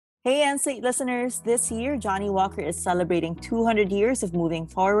Hey, N-State listeners, this year Johnny Walker is celebrating 200 years of moving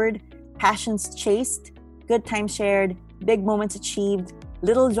forward, passions chased, good times shared, big moments achieved,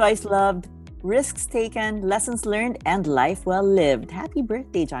 little joys loved, risks taken, lessons learned, and life well lived. Happy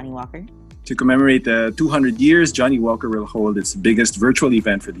birthday, Johnny Walker. To commemorate the 200 years, Johnny Walker will hold its biggest virtual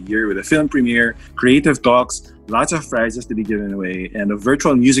event for the year with a film premiere, creative talks, lots of prizes to be given away, and a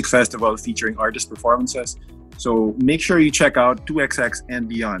virtual music festival featuring artist performances. So make sure you check out 2XX and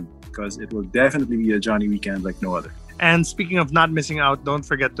beyond, because it will definitely be a Johnny weekend like no other. And speaking of not missing out, don't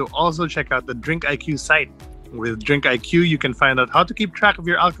forget to also check out the Drink IQ site. With Drink IQ, you can find out how to keep track of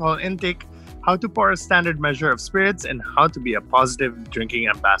your alcohol intake, how to pour a standard measure of spirits, and how to be a positive drinking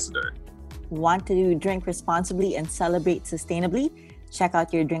ambassador. Want to drink responsibly and celebrate sustainably? Check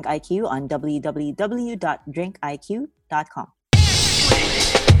out your Drink IQ on www.drinkiq.com.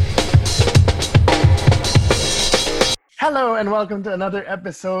 Hello and welcome to another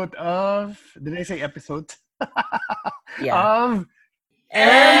episode of... Did I say episode? Yeah. Of...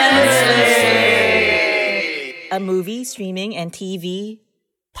 A movie, streaming, and TV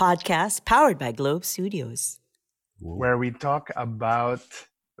podcast powered by Globe Studios. Where we talk about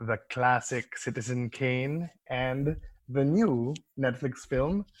the classic Citizen Kane and the new Netflix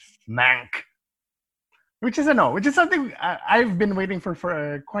film, Mank. Which is something I've been waiting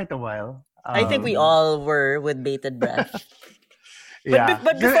for quite a while. I think we all were with bated breath. Yeah.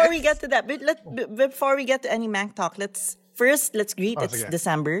 But before we get to that, before we get to any Mank talk, let's greet. It's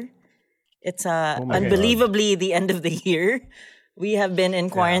December. It's unbelievably the end of the year. We have been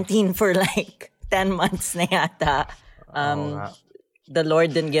in quarantine for like 10 months na yata. The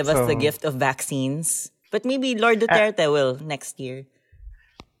Lord didn't give us the gift of vaccines. But maybe Lord Duterte will next year.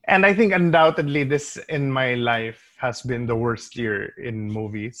 And I think undoubtedly this in my life has been the worst year in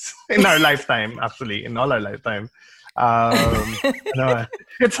movies. In our lifetime, actually. In all our lifetime.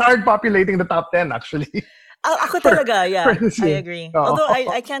 It's hard populating the top 10, actually. Ako talaga, yeah. I agree. Although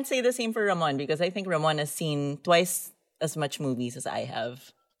I can't say the same for Ramon because I think Ramon has seen twice as much movies as I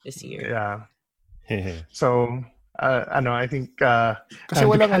have this year. Yeah. So, I think... Kasi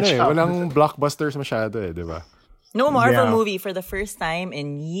walang blockbusters masyado di ba? No Marvel movie for the first time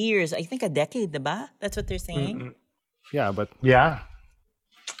in years. I think a decade, diba? That's what they're saying. Mm-mm. Yeah, but... Yeah.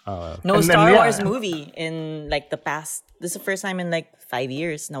 No Star Wars movie in like the past... This is the first time in like 5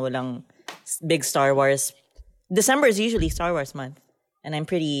 years na walang big Star Wars. December is usually Star Wars month. And I'm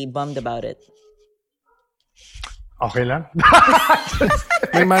pretty bummed about it. Okay lang.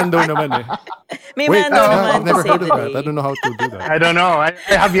 May Mando naman eh. May Mando naman to save the day. I don't know how to do that. I don't know. I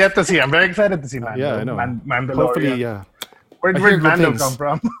have yet to see. I'm very excited to see Mando. Yeah, I know. Mandalorian. Hopefully, yeah. Where did Mando come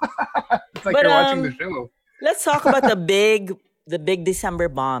from? It's like you're watching the show. Let's talk about the big December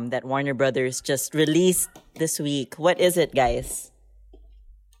bomb that Warner Brothers just released this week. What is it, guys?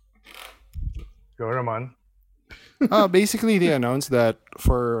 Go, Ramon. Basically, they announced that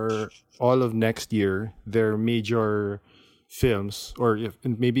for all of next year, their major films, or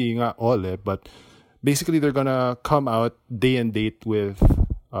maybe not all, but basically they're gonna come out day and date with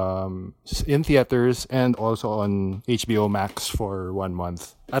in theaters and also on HBO Max for 1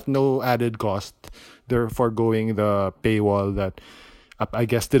 month at no added cost. They're foregoing the paywall that I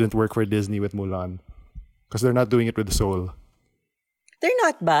guess didn't work for Disney with Mulan because they're not doing it with Soul. They're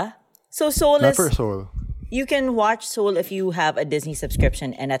not ba? So Soul not is... for Soul. You can watch Soul if you have a Disney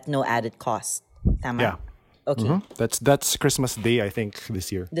subscription and at no added cost. Tama? Yeah. Okay. Mm-hmm. That's Christmas Day, I think,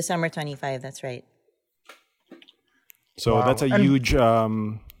 this year. December 25, that's right. So that's a huge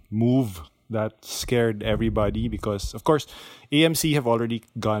move that scared everybody because, of course, AMC have already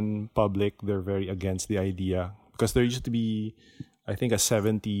gone public. They're very against the idea because there used to be, I think, a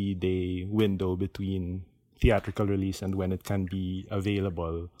 70-day window between theatrical release and when it can be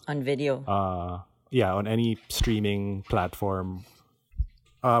available. On video. On any streaming platform.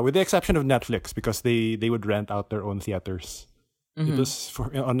 With the exception of Netflix because they would rent out their own theaters. Mm-hmm. It was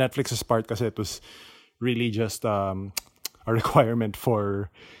on Netflix's part because it was really just a requirement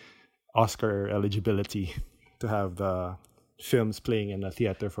for Oscar eligibility to have the films playing in a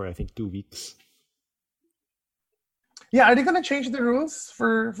theater for I think 2 weeks. Yeah, are they gonna change the rules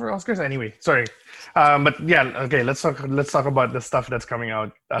for Oscars anyway? Sorry, but yeah, okay. Let's talk about the stuff that's coming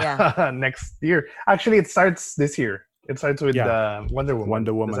out next year. Actually, it starts this year. It starts with Wonder Woman,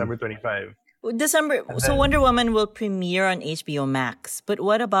 December 25. So Wonder Woman will premiere on HBO Max. But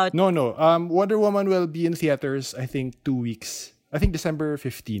what about... No. Wonder Woman will be in theaters, I think, 2 weeks. I think December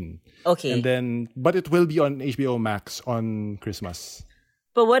 15. Okay. But it will be on HBO Max on Christmas.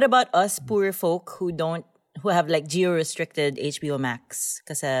 But what about us poor folk who have like geo-restricted HBO Max?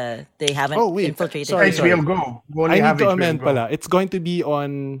 Because they haven't infiltrated. Sorry. HBO Go. I need to amend pala. It's going to be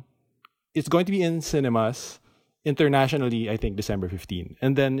on it's going to be in cinemas internationally, I think December 15.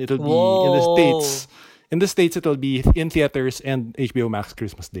 And then it'll be in the States. In the States, it'll be in theaters and HBO Max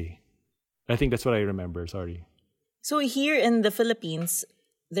Christmas Day. I think that's what I remember. Sorry. So here in the Philippines,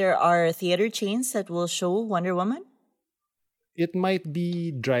 there are theater chains that will show Wonder Woman? It might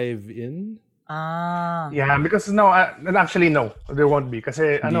be drive-in. Yeah, because actually no, there won't be because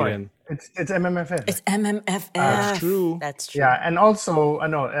it's MMFF. It's MMFF. That's true. That's true. Yeah, and also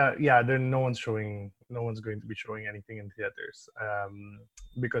no one's going to be showing anything in theaters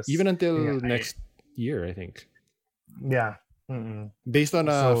because even until next year, I think. Yeah. Mm-mm. Based on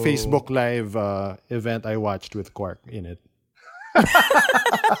a Facebook Live event I watched with Quark in it.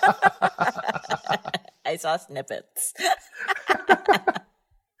 I saw snippets.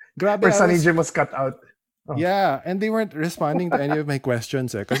 Grabe, where Sunny Jim was cut out. Oh. Yeah, and they weren't responding to any of my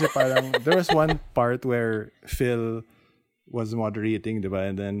questions. Kasi parang there was one part where Phil was moderating, diba?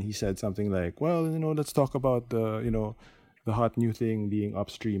 And then he said something like, well, let's talk about the hot new thing being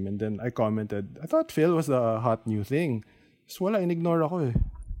upstream. And then I commented, I thought Phil was the hot new thing. So wala, in-ignore ako eh.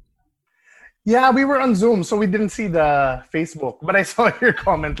 Yeah, we were on Zoom, so we didn't see the Facebook. But I saw your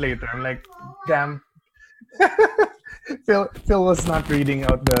comment later. I'm like, damn. Phil was not reading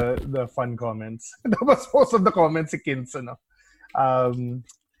out the fun comments. That was most of the comments, Kins.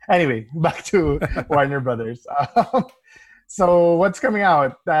 Anyway, back to Warner Brothers. So what's coming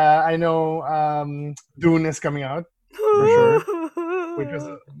out? I know Dune is coming out for sure, which was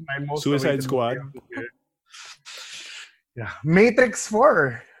my most Suicide Squad. Yeah, Matrix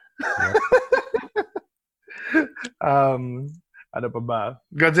 4. Yep. Ano pa ba?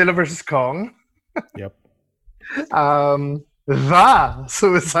 Godzilla vs. Kong. Yep. The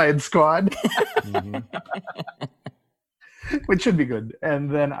Suicide Squad. Which should be good.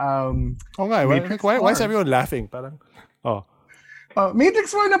 And then why is everyone laughing? Parang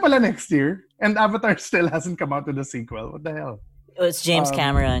Matrix 4 na pala next year, and Avatar still hasn't come out with a sequel. What the hell? Oh, it's James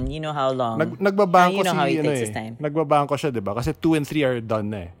Cameron. You know how long. Nagbabangko how he takes his time. Nagbabangko siya, 'di ba? Kasi 2 and 3 are done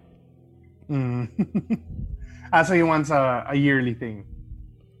na eh. So he wants a yearly thing.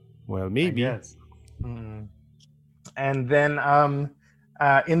 Well, maybe. Yes. And then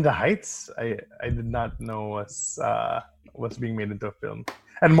In the Heights, I did not know was being made into a film.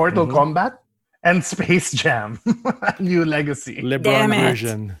 And Mortal Kombat and Space Jam, New Legacy. LeBron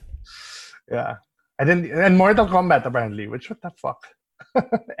version. Yeah. And Mortal Kombat apparently, which what the fuck?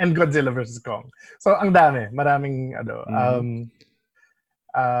 And Godzilla vs. Kong. So ang dami, maraming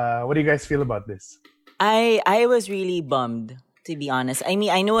what do you guys feel about this? I was really bummed, to be honest. I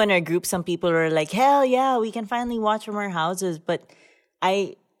mean, I know in our group some people were like, hell yeah, we can finally watch from our houses, but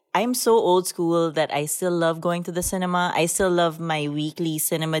I'm so old school that I still love going to the cinema. I still love my weekly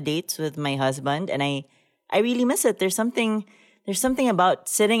cinema dates with my husband, and I really miss it. There's something about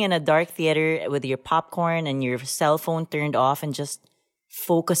sitting in a dark theater with your popcorn and your cell phone turned off and just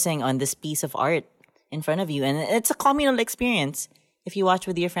focusing on this piece of art in front of you. And it's a communal experience if you watch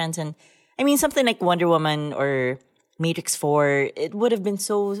with your friends. And I mean, something like Wonder Woman or Matrix 4, it would have been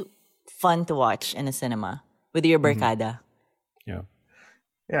so fun to watch in a cinema with your barkada. Yeah.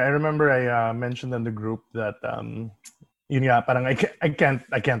 Yeah, I remember I mentioned in the group that yun nga, parang I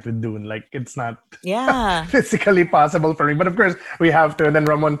can't with Dune. Like, it's not physically possible for me. But of course, we have to. And then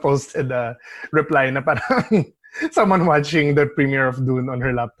Ramon posted a reply na parang someone watching the premiere of Dune on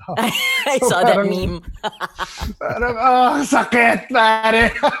her laptop. I saw that meme. Parang, sakit,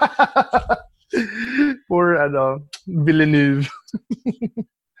 pare. Poor, Villeneuve.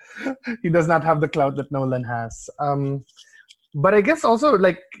 He does not have the clout that Nolan has. But I guess also,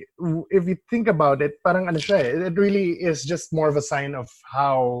 like, if you think about it, parang ano siya, it really is just more of a sign of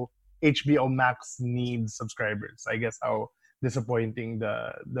how HBO Max needs subscribers. I guess how disappointing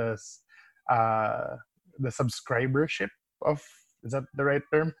the subscribership of, is that the right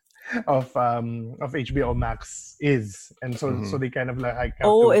term, of HBO Max is, and so they kind of like.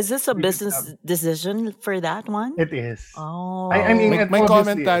 Is this a business decision for that one? It is. Oh, I mean, may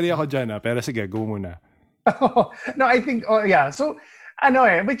commentary ako dyan, pero sige, go muna. No, I think so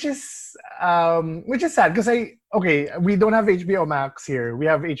which is sad because we don't have HBO Max here. We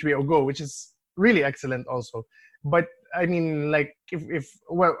have HBO Go, which is really excellent also. But I mean, like, if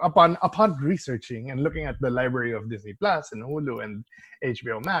upon researching and looking at the library of Disney Plus and Hulu and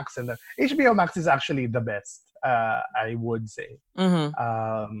HBO Max, and HBO Max is actually the best, I would say.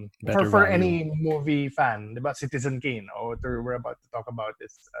 For any movie fan, about Citizen Kane, we're about to talk about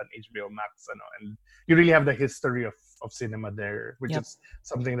this on HBO Max, and you really have the history of cinema there, which is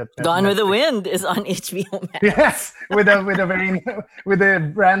something that Gone with the Wind is on HBO Max. Yes, with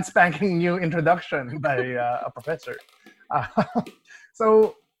a brand spanking new introduction by a professor.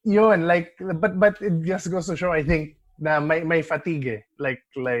 So yun, like, but it just goes to show, I think, na may fatigue eh. Like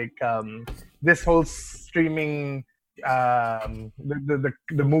this whole streaming the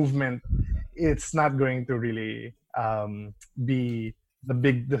movement, it's not going to really be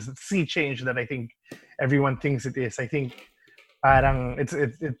the sea change that I think everyone thinks it is. I think parang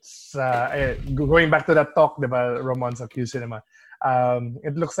it's going back to that talk, diba, Ramon, sa Q Cinema.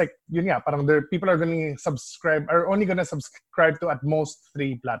 It looks like yun nga, parang people are only gonna subscribe to at most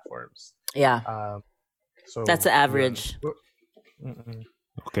 3 platforms. Yeah. So that's the average.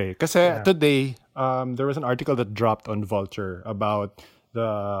 Okay, kasi today there was an article that dropped on Vulture about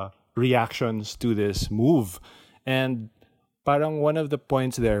the reactions to this move, and parang one of the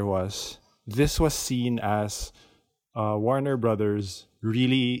points there was this was seen as Warner Brothers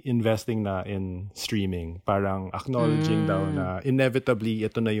really investing na in streaming, parang acknowledging daw na inevitably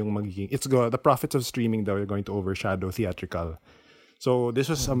ito na yung magiging the profits of streaming daw are going to overshadow theatrical. So this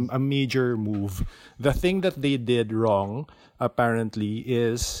was a major move. The thing that they did wrong, apparently,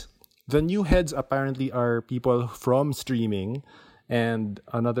 is the new heads apparently are people from streaming and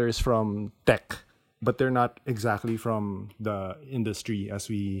another is from tech, but they're not exactly from the industry as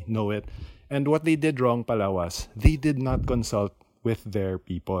we know it. And what they did wrong pala was they did not consult with their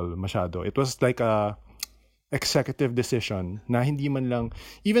people masyado. It was like a executive decision na hindi man lang,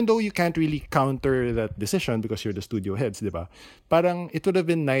 even though you can't really counter that decision because you're the studio heads, di ba? Parang it would have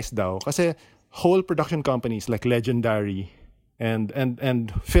been nice daw kasi whole production companies like Legendary and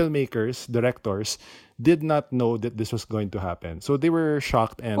filmmakers, directors did not know that this was going to happen. So they were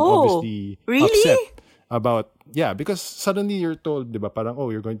shocked and obviously upset about, because suddenly you're told, di ba, parang,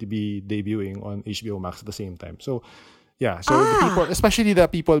 you're going to be debuting on HBO Max at the same time. So the people, especially the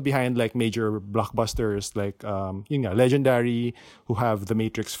people behind like major blockbusters like Legendary, who have The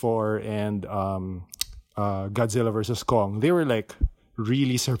Matrix 4 and Godzilla vs. Kong, they were like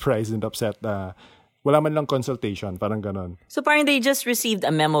really surprised and upset na wala man lang consultation, parang ganon. So parang they just received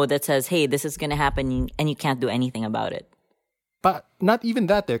a memo that says, hey, this is gonna happen and you can't do anything about it. But not even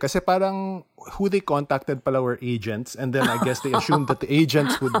that kasi parang who they contacted pala were agents, and then I guess they assumed that the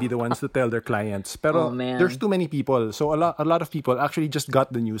agents would be the ones to tell their clients. Pero there's too many people, so a lot of people actually just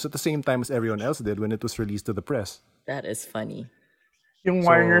got the news at the same time as everyone else did when it was released to the press. That is funny. Yung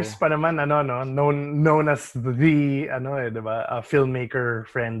Warner's pa naman, known as the diba, filmmaker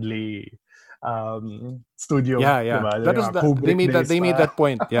friendly studio. Diba? That was they made that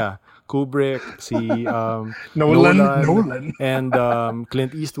point. Yeah. Kubrick, Nolan, and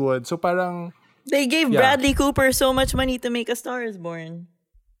Clint Eastwood. So parang they gave Bradley Cooper so much money to make A Star Is Born.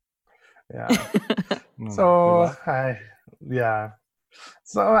 Yeah. So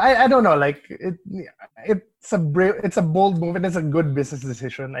So I don't know. Like it's a bold move and it's a good business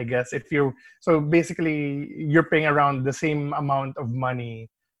decision, I guess. Basically you're paying around the same amount of money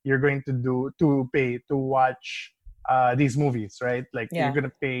you're going to pay to watch these movies, right? Like you're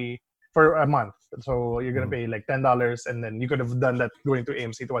gonna pay for a month. So you're going to pay like $10 and then you could have done that going to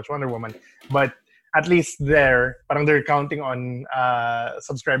AMC to watch Wonder Woman. But at least there, parang they're counting on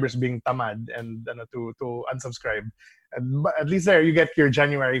subscribers being tamad and to unsubscribe. But at least there you get your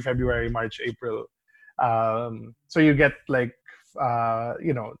January, February, March, April. So you get like,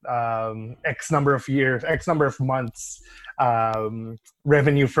 X number of years, X number of months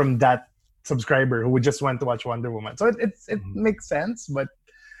revenue from that subscriber who would just want to watch Wonder Woman. So it makes sense, but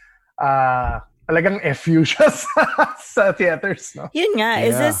talagang FU siya sa theaters, no? Yun nga,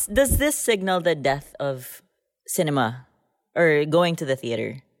 does this signal the death of cinema or going to the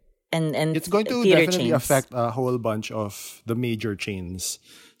theater? And it's going to definitely affect a whole bunch of the major chains.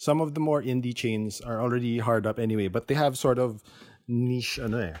 Some of the more indie chains are already hard up anyway, but they have sort of niche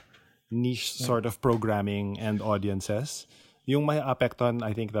sort of programming and audiences. Yung may apekton,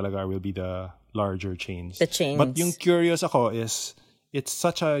 I think talaga will be the larger chains. The chains. But yung curious ako is it's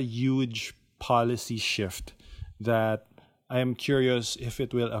such a huge policy shift that I am curious if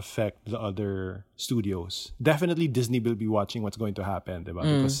it will affect the other studios. Definitely Disney will be watching what's going to happen, diba?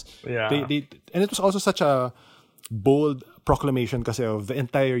 Because they and it was also such a bold proclamation kasi of the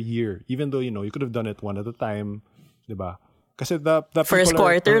entire year. Even though, you could have done it one at a time, diba? Kasi the first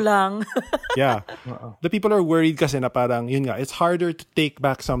quarter lang. Yeah. The people are worried kasi na parang, yun nga, it's harder to take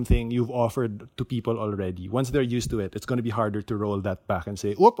back something you've offered to people already. Once they're used to it, it's going to be harder to roll that back and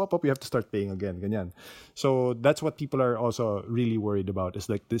say, whoop, we have to start paying again. Ganyan. So that's what people are also really worried about. Is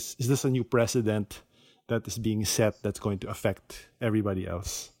like, is this a new precedent that is being set that's going to affect everybody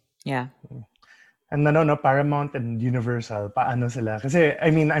else? Yeah. And Paramount and Universal, paano sila? Kasi,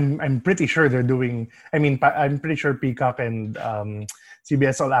 I mean, I'm pretty sure they're doing, I'm pretty sure Peacock and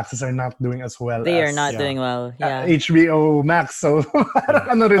CBS All Access are not doing as well. They as, are not doing well. Yeah. HBO Max. So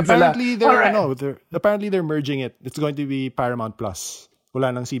apparently they're merging it. It's going to be Paramount Plus.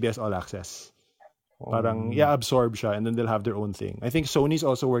 Wala nang CBS All Access. Parang absorb siya, and then they'll have their own thing. I think Sony's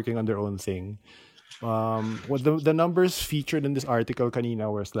also working on their own thing. What the numbers featured in this article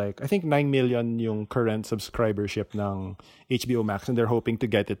kanina was like, I think 9 million yung current subscribership ng HBO Max, and they're hoping to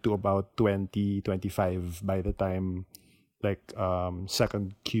get it to about 20-25 by the time like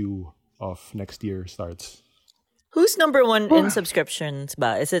second Q of next year starts. Who's number one in subscriptions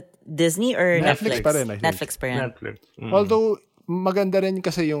ba? Is it Disney or Netflix? Pa rin, I think. Netflix pa rin. Netflix. Although maganda rin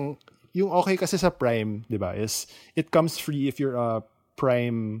kasi yung okay kasi sa Prime, 'di ba? Is it comes free if you're a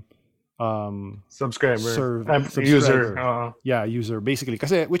Prime subscriber. User. Yeah, user basically.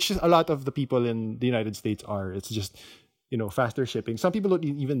 Kasi which is a lot of the people in the United States are. It's just, faster shipping. Some people don't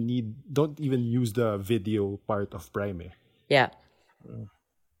even use the video part of Prime. Yeah.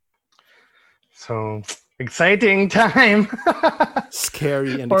 So exciting time.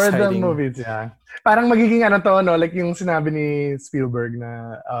 Scary and for exciting. the movies, yeah. Parang magiging like yung sinabi ni Spielberg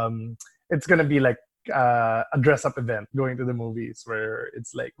na it's gonna be like a dress-up event going to the movies where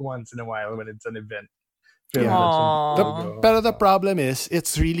it's like once in a while when it's an event. But the problem is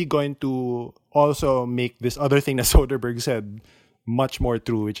it's really going to also make this other thing that Soderbergh said much more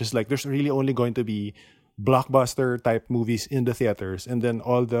true, which is like there's really only going to be blockbuster type movies in the theaters, and then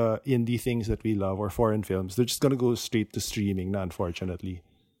all the indie things that we love or foreign films, they're just going to go straight to streaming, unfortunately.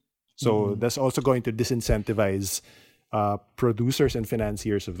 So that's also going to disincentivize producers and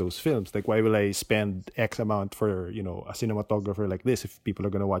financiers of those films. Like, why will I spend X amount for, a cinematographer like this if people are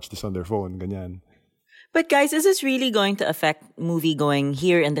going to watch this on their phone? Ganyan. But guys, is this really going to affect movie going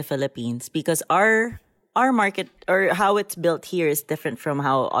here in the Philippines? Because our market, or how it's built here, is different from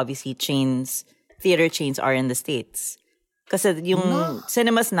how obviously theater chains are in the States. Kasi yung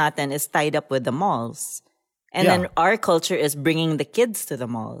cinemas natin is tied up with the malls. And then our culture is bringing the kids to the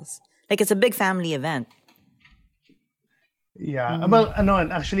malls. Like, it's a big family event. Yeah. Well,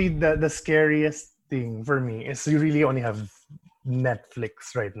 actually, the scariest thing for me is you really only have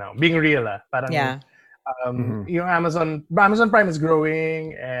Netflix right now. Being real, parang, yung Amazon Prime is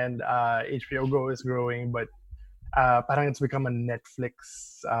growing and HBO Go is growing, but parang it's become a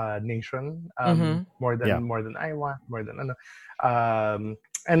Netflix nation, more than Iowa, more than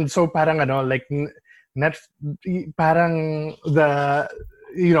and so parang like parang the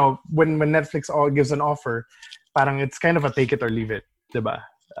when Netflix gives an offer, parang it's kind of a take it or leave it, diba?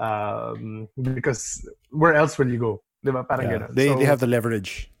 Because where else will you go, diba? Parang ganun. They have the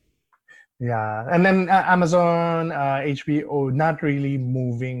leverage. Yeah, and then Amazon, HBO, not really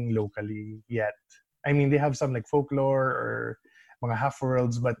moving locally yet. I mean, they have some like Folklore or mga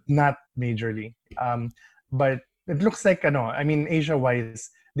half-worlds, but not majorly. But it looks like,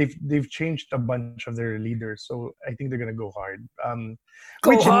 Asia-wise, they've changed a bunch of their leaders, so I think they're gonna go hard. In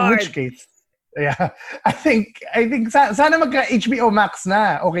which case, yeah, I think sana magka HBO Max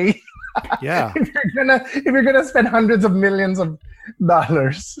na, okay? Yeah. if you're gonna spend hundreds of millions of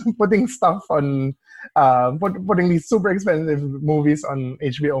dollars putting stuff on, putting these super expensive movies on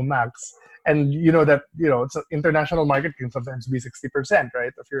HBO Max. And that it's an international market can sometimes be 60%,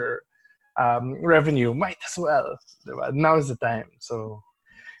 right, of your revenue. Might as well. Now is the time. So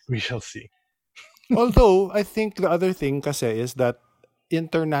we shall see. Although I think the other thing kasi is that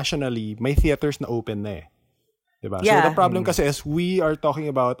internationally, may theaters na open na eh. Diba? Yeah. So the problem kasi is we are talking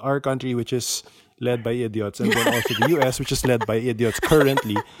about our country, which is led by idiots, and then also the US, which is led by idiots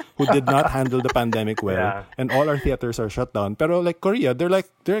currently, who did not handle the pandemic well, and all our theaters are shut down. Pero like Korea,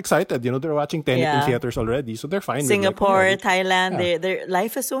 they're excited, they're watching Tenet in theaters already, so they're fine. Singapore, Thailand, their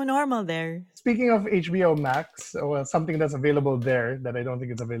life is so normal there. Speaking of HBO Max, something that's available there that I don't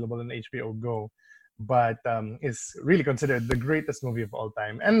think is available in HBO Go, but is really considered the greatest movie of all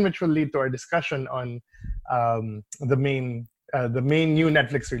time, and which will lead to our discussion on the main new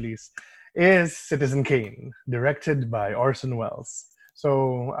Netflix release, is Citizen Kane, directed by Orson Welles.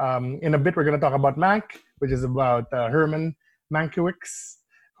 So in a bit, we're going to talk about Mank, which is about Herman Mankiewicz,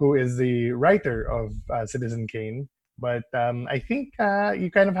 who is the writer of Citizen Kane. But I think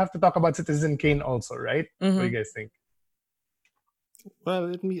you kind of have to talk about Citizen Kane also, right? What do you guys think?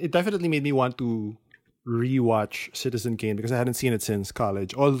 Well, it definitely made me want to rewatch Citizen Kane because I hadn't seen it since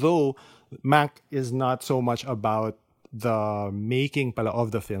college. Although Mank is not so much about the making pala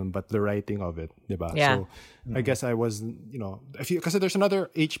of the film, but the writing of it, diba? Yeah. So I guess I was, because there's another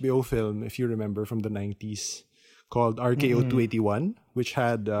HBO film, if you remember, from the 90s called RKO 281, which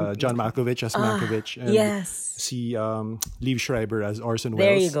had John Malkovich as Malkovich and Liev Schreiber as Orson Welles.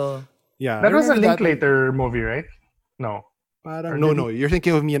 There you go. Yeah, that was a Linklater movie, right? No. Parang, no. You're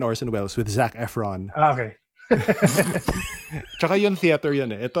thinking of Me and Orson Welles with Zac Efron. Okay. Tsaka yung theater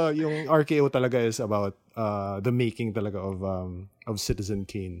yun eh. Ito, yung RKO talaga is about the making talaga of Citizen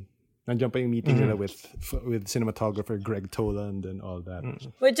Kane. Nandiyan pa yung meeting nila with cinematographer Greg Toland and all that.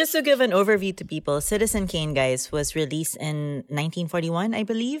 But just to give an overview to people, Citizen Kane, guys, was released in 1941, I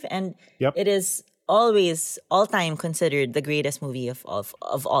believe, and it is always all time considered the greatest movie of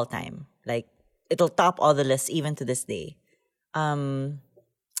all time. Like, it'll top all the lists even to this day. And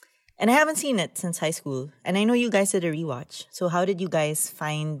I haven't seen it since high school, and I know you guys did a rewatch. So how did you guys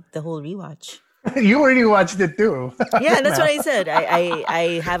find the whole rewatch? You already watched it too. Yeah, that's what I said.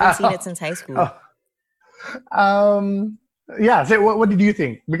 I haven't seen it since high school. Yeah. So what did you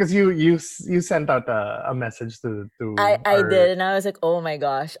think? Because you sent out a message to I did, and I was like, oh my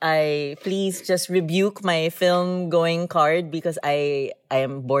gosh, please just rebuke my film going card because I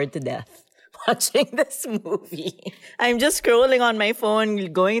am bored to death watching this movie. I'm just scrolling on my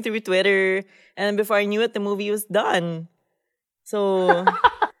phone, going through Twitter, and before I knew it, the movie was done. So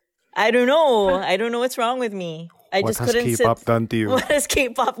I don't know. I don't know what's wrong with me. I just couldn't sit. What has K-pop done to you? What has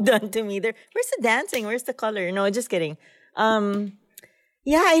K-pop done to me? Where's the dancing? Where's the color? No, just kidding.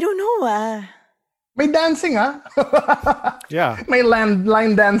 Yeah, I don't know. May dancing, huh? Yeah. May line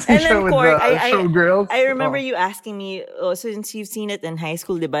dancing and show with Cork, the showgirls. I remember you asking me, since you've seen it in high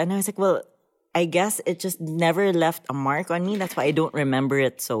school, diba? And I was like, well, I guess it just never left a mark on me. That's why I don't remember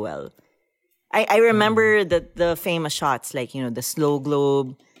it so well. I remember the famous shots, like, the slow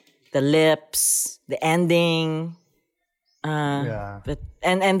globe, the lips, the ending, but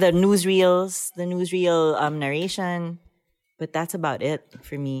and the newsreels, the narration, but that's about it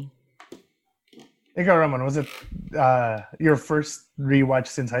for me. Ikaw, Ramon, was it your first rewatch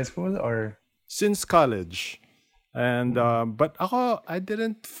since high school or since college? And but I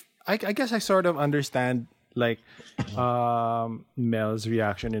didn't. I guess I sort of understand like Mel's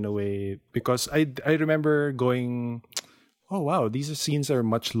reaction in a way because I remember going, oh wow, these scenes are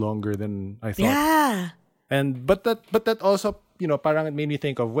much longer than I thought. Yeah. And but that also, parang it made me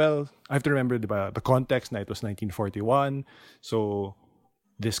think of, well, I have to remember the context na it was 1941. So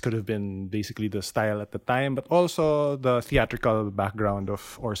this could have been basically the style at the time, but also the theatrical background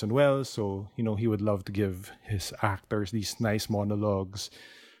of Orson Welles. So, he would love to give his actors these nice monologues.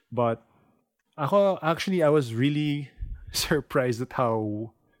 But I was really surprised at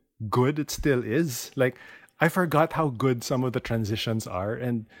how good it still is. Like, I forgot how good some of the transitions are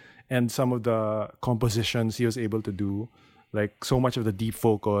and some of the compositions he was able to do. Like, so much of the deep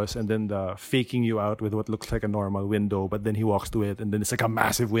focus and then the faking you out with what looks like a normal window, but then he walks to it and then it's like a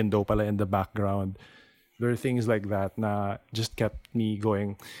massive window pala in the background. There are things like that na just kept me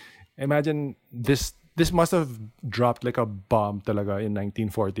going. Imagine this must have dropped like a bomb talaga in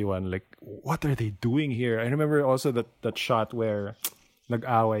 1941. Like, what are they doing here? I remember also that shot where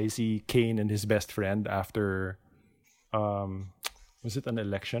nag-away si Kane and his best friend after was it an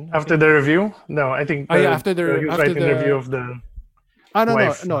election? After the review? No, I think after the review of the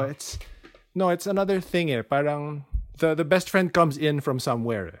wife. No, it's another thing eh. Parang the best friend comes in from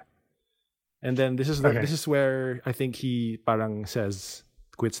somewhere. And then this is where I think he parang says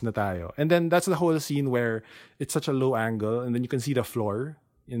quits na tayo. And then that's the whole scene where it's such a low angle and then you can see the floor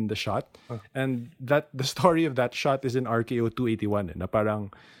in the shot. And the story of that shot is in RKO 281 eh, na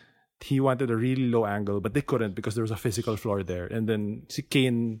parang he wanted a really low angle, but they couldn't because there was a physical floor there. And then si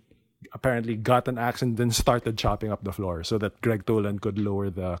Kane apparently got an axe and then started chopping up the floor so that Greg Toland could lower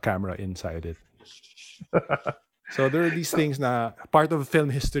the camera inside it. So there are these things na part of film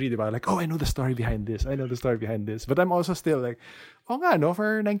history, diba? Like, oh, I know the story behind this. But I'm also still like, oh nga, no,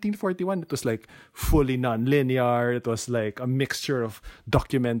 for 1941, it was like fully non-linear. It was like a mixture of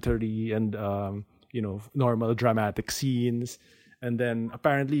documentary and, normal dramatic scenes. And then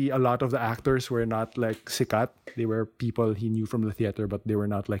apparently a lot of the actors were not like sikat. They were people he knew from the theater, but they were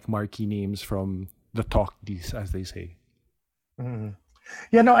not like marquee names from the talkies, as they say. Mm.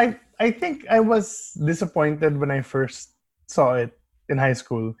 Yeah, no, I think I was disappointed when I first saw it in high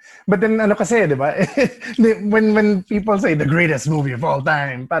school. But then kasi, di ba? when people say the greatest movie of all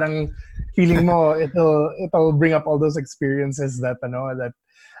time, parang feeling mo it'll bring up all those experiences that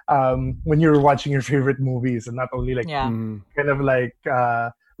when you're watching your favorite movies and not only like kind of like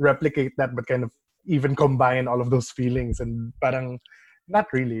replicate that, but kind of even combine all of those feelings and parang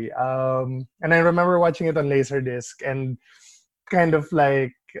not really. And I remember watching it on Laserdisc and kind of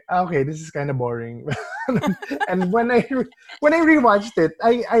like, okay, this is kind of boring. And when I rewatched it,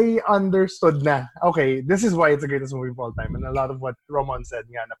 I understood na, okay, this is why it's the greatest movie of all time. And a lot of what Roman said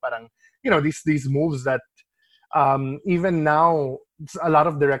nga na parang, these moves that even now a lot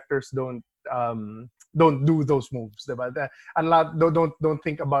of directors don't don't do those moves, diba? A lot don't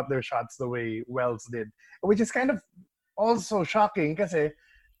think about their shots the way Wells did, which is kind of also shocking kasi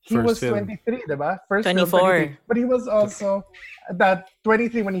he First was film. 23, diba? First 24. film, 23, but he was also that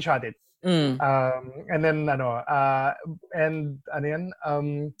 23 when he shot it. And then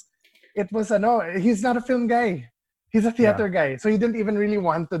it was he's not a film guy. He's a theater guy. So he didn't even really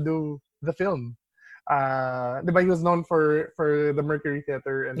want to do the film. Diba, he was known for the Mercury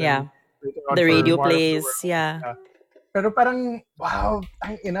Theater and then later on the for radio War of the plays, Worlds. Pero parang, wow,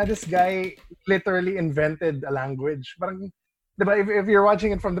 this guy literally invented a language. Parang, diba, if you're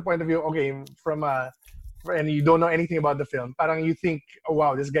watching it from the point of view, okay, and you don't know anything about the film, parang you think, oh,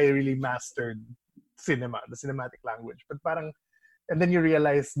 wow, this guy really mastered cinema, the cinematic language. But parang, and then you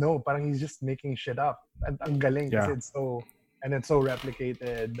realize, no, parang he's just making shit up. And ang galing kasi it's so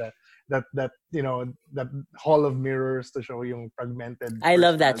replicated. That hall of mirrors to show yung fragmented. I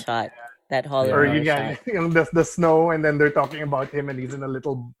love that shot. That hall of mirrors shot. The snow, and then they're talking about him, and he's in a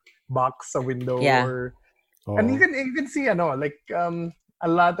little box, a window. Yeah. And you can see, a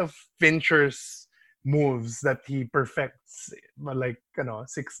lot of Fincher's moves that he perfects,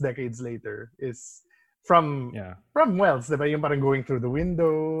 6 decades later, is from Wells, diba? Yung parang going through the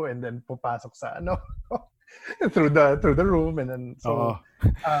window and then papasok sa through the room, and then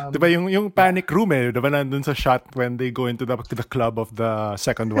diba yung panic room diba nandun sa shot when they go into the club of the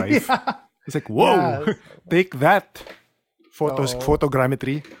second wife. It's like, whoa, take that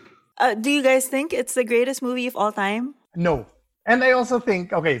photogrammetry. Do you guys think it's the greatest movie of all time? No. And I also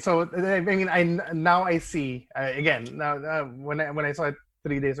think, okay, so I mean, I see again now when I saw it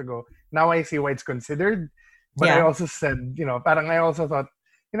 3 days ago, now I see why it's considered. But I also said, parang I also thought,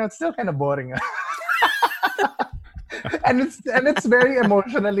 it's still kind of boring. and it's very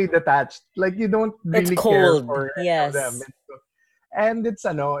emotionally detached. Like you don't really care for them. And it's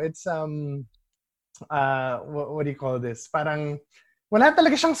what do you call this? Parang wala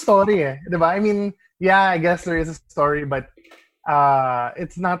talaga siyang story diba? I mean, I guess there is a story, but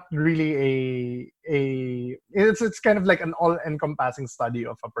it's not really it's kind of like an all-encompassing study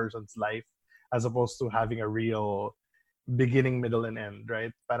of a person's life as opposed to having a real beginning, middle, and end,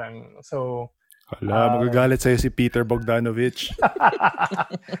 right? Parang so. Hala, magagalit sa'yo si Peter Bogdanovich.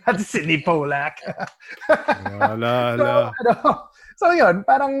 At si Sidney Pollack. Hala. So yun,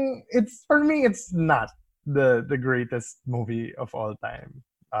 parang for me, it's not the greatest movie of all time.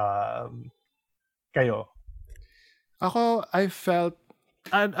 Kayo? Ako, I felt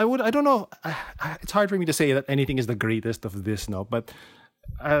I don't know. It's hard for me to say that anything is the greatest of this, no. But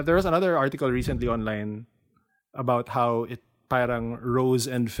there was another article recently online about how it parang rose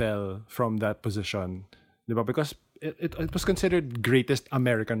and fell from that position, diba? Because it was considered greatest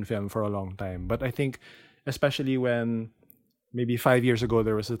American film for a long time. But I think, especially when maybe 5 years ago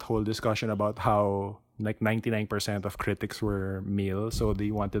there was a whole discussion about how like 99% of critics were male, so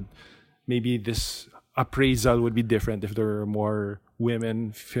they wanted maybe this appraisal would be different if there were more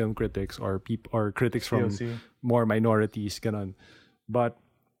women film critics or critics from more minorities, ganon. But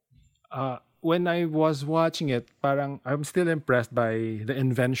when I was watching it, parang I'm still impressed by the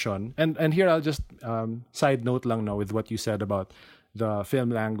invention. And here I'll just side note lang now with what you said about the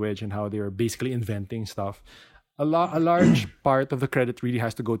film language and how they were basically inventing stuff. A large part of the credit really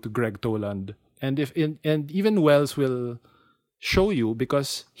has to go to Greg Toland. And even Wells will show you,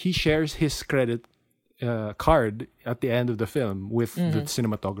 because he shares his credit card at the end of the film with the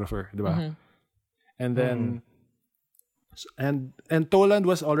cinematographer, diba? And then and Toland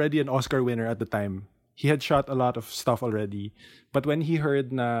was already an Oscar winner at the time. He had shot a lot of stuff already, but when he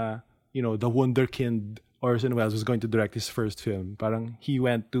heard na the wunderkind Orson Welles was going to direct his first film, parang he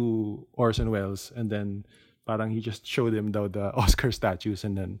went to Orson Welles and then parang he just showed him the Oscar statues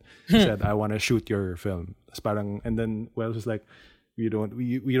and then he said, "I want to shoot your film." And then Welles was like, we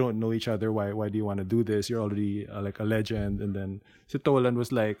don't know each other. Why do you want to do this? You're already like a legend. And then si Toland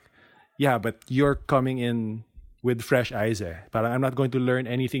was like, yeah, but you're coming in with fresh eyes. Parang I'm not going to learn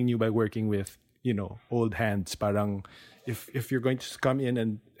anything new by working with old hands. Parang if you're going to come in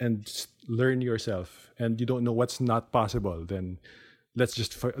and learn yourself and you don't know what's not possible, then let's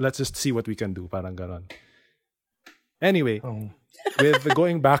just see what we can do. Parang ganon. Anyway, with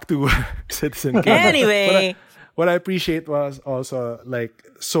going back to Citizen Kane. Anyway. What I appreciate was also like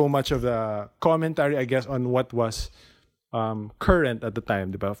so much of the commentary, I guess, on what was current at the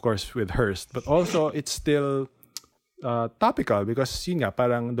time, diba? Of course, with Hearst, but also it's still topical because yun nga,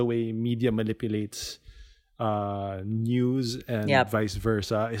 parang the way media manipulates news and vice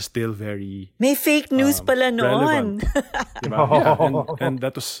versa is still very may fake news pala noon. Diba? Yeah, and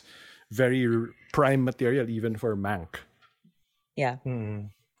that was very prime material even for Mank. Yeah.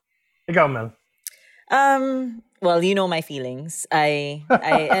 Ikaw, Mel. Well, you know my feelings. I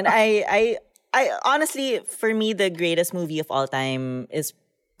honestly, for me, the greatest movie of all time is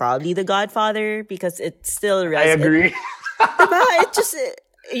probably The Godfather because it still I agree. It just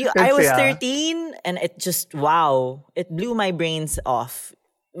I was 13 and it just wow, it blew my brains off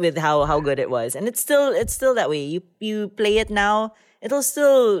with how good it was, and it's still that way. You play it now, it'll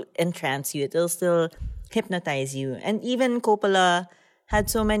still entrance you, it'll still hypnotize you, and even Coppola had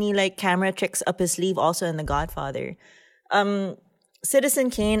so many like camera tricks up his sleeve also in The Godfather. Citizen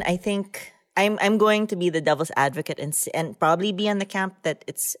Kane, I think I'm going to be the devil's advocate and probably be on the camp that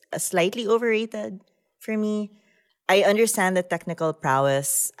it's slightly overrated for me. I understand the technical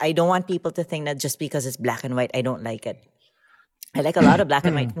prowess. I don't want people to think that just because it's black and white, I don't like it. I like a lot of black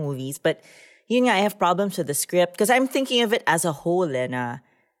and white movies, but yun nga, I have problems with the script because I'm thinking of it as a whole.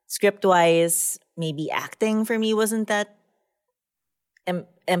 Script-wise, maybe acting for me wasn't that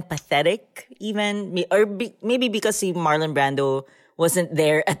empathetic even. Maybe because si Marlon Brando wasn't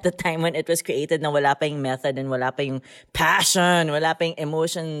there at the time when it was created, na wala pa yung method and wala pa yung passion, wala pa yung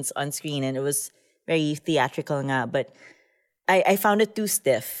emotions on screen, and it was very theatrical nga, but I found it too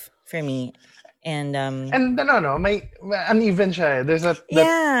stiff for me. And may uneven siya. There's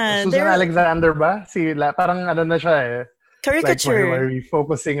Susan Alexander ba? Parang ano na siya caricature. Like, why are we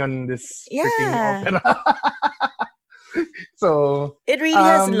focusing on this freaking opera? So it really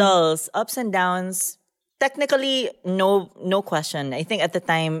has lulls, ups and downs. Technically, no question. I think at the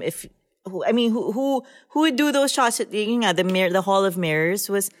time, who would do those shots? The Hall of Mirrors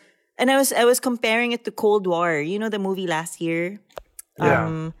was. And I was comparing it to Cold War. You know the movie last year?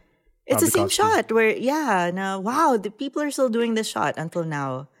 Yeah. It's the same shot where, wow, the people are still doing this shot until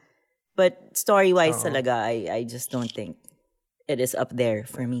now. But story-wise talaga, I just don't think it is up there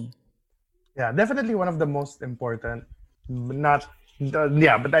for me. Yeah, definitely one of the most important. But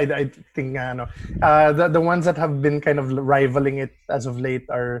I think the ones that have been kind of rivaling it as of late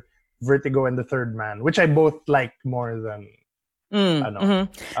are Vertigo and The Third Man, which I both like more than...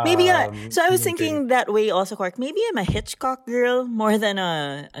 Maybe so I was thinking that way also, Quark. Maybe I'm a Hitchcock girl more than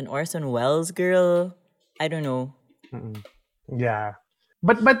an Orson Welles girl. I don't know. Yeah,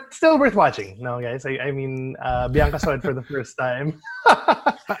 but still worth watching. No, guys. I mean, Bianca saw it for the first time.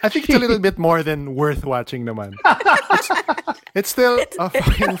 I think it's a little bit more than worth watching, naman. It's still a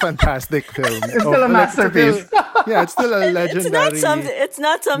fucking fantastic film. It's still a masterpiece. It's still a legendary. It's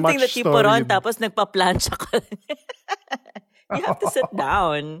not something that you put on tapos nagpa-plancha ka. You have to sit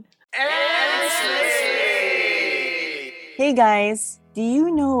down. Hey guys, do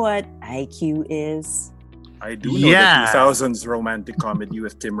you know what IQ is? I do know the 2000s romantic comedy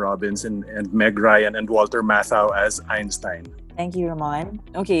with Tim Robbins and Meg Ryan and Walter Matthau as Einstein. Thank you, Ramon.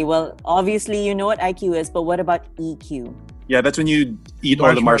 Okay, well, obviously you know what IQ is, but what about EQ? Yeah, that's when you eat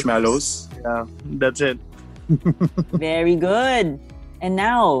all the marshmallows. Yeah, that's it. Very good. And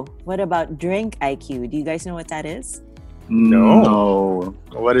now, what about drink IQ? Do you guys know what that is? No.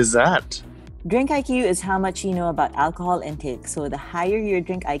 What is that? Drink IQ is how much you know about alcohol intake. So the higher your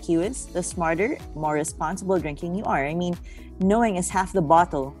drink IQ is, the smarter, more responsible drinking you are. I mean, knowing is half the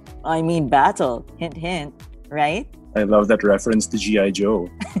battle. Hint, hint, right? I love that reference to G.I. Joe.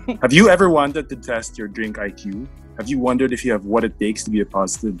 Have you ever wanted to test your drink IQ? Have you wondered if you have what it takes to be a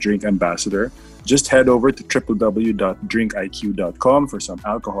positive drink ambassador? Just head over to www.drinkiq.com for some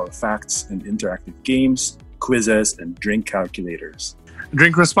alcohol facts and interactive games, quizzes, and drink calculators.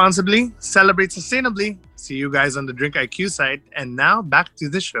 Drink responsibly, celebrate sustainably. See you guys on the Drink IQ site. And now back to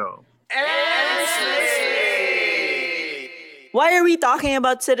the show. Why are we talking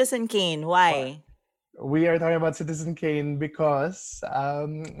about Citizen Kane? Why? We are talking about Citizen Kane because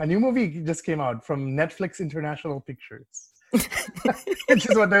a new movie just came out from Netflix International Pictures. Which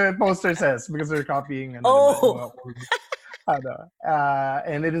is what the poster says because they're copying. And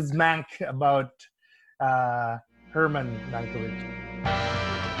it is Mank about Herman Mankiewicz.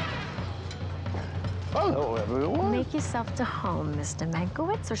 Hello, everyone. Make yourself to home, Mr.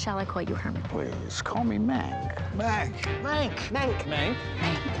 Mankiewicz, or shall I call you Herman? Please, call me Mank. Mank.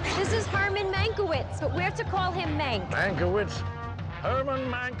 This is Herman Mankiewicz, but we're to call him Mank. Mankiewicz. Herman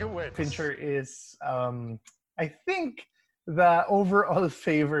Mankiewicz. Fincher is, I think, the overall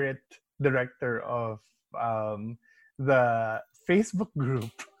favorite director of the Facebook group.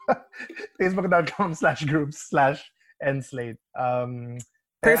 Facebook.com/groups/nslate.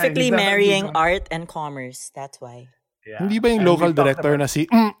 Perfectly marrying art and commerce. That's why. Yeah. Hindi ba yung local director na si...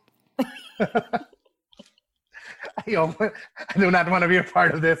 I do not want to be a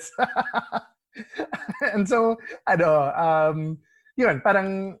part of this. And so, yun,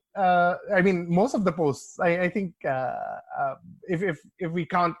 parang, I mean, most of the posts, I think, if we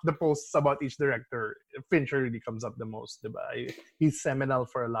count the posts about each director, Fincher really comes up the most, diba? He's seminal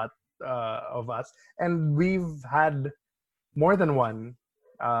for a lot of us. And we've had more than one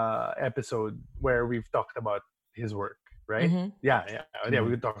episode where we've talked about his work, right? Mm-hmm. Yeah.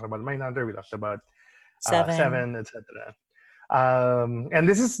 We talked about Mindhunter, we talked about Seven, etc. And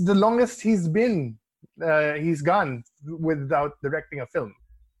this is the longest he's been. He's gone without directing a film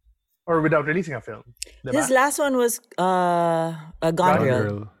or without releasing a film. Diba? His last one was Gone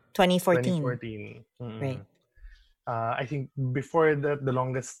Girl, 2014. 2014. Mm-hmm. Right. I think before that, the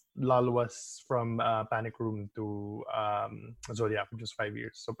longest lull was from Panic Room to Zodiac, which was 5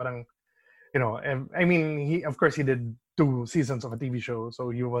 years. So parang, you know, I mean, he did 2 seasons of a TV show,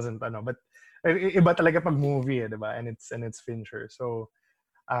 so he wasn't, but iba talaga pag movie, diba? And it's Fincher. So,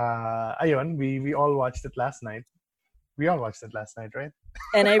 ayun, we all watched it last night. We all watched it last night, right?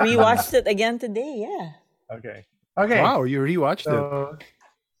 And I rewatched it again today. Yeah. Okay. Wow, you rewatched it.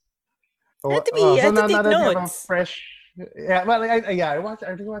 I had to take notes. Fresh. Yeah, well, I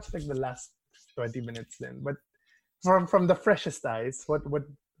rewatched like the last 20 minutes then. But from the freshest eyes, what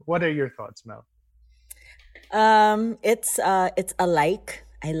are your thoughts, Mel? It's a like.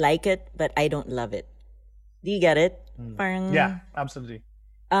 I like it, but I don't love it. Do you get it? Parang, yeah, absolutely.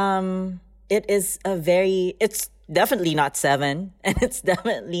 It's definitely not Seven, and it's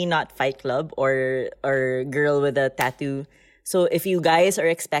definitely not Fight Club or Girl with a Tattoo. So if you guys are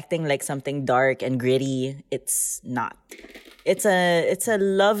expecting like something dark and gritty, it's not. It's a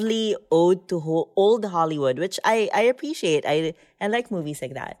lovely ode to old Hollywood, which I appreciate. I like movies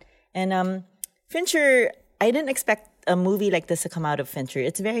like that. And Fincher, I didn't expect a movie like this to come out of Fincher.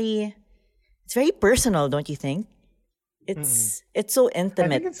 It's very personal, don't you think? It's so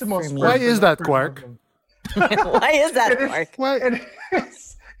intimate it's the most for me. Why is that, Quark? Why is that, Quark? It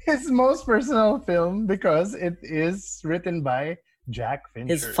is his most personal film because it is written by Jack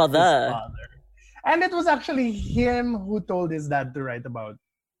Fincher, his father. And it was actually him who told his dad to write about.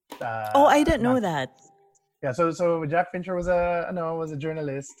 I didn't know that. Yeah, so Jack Fincher was a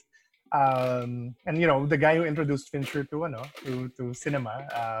journalist, and the guy who introduced Fincher to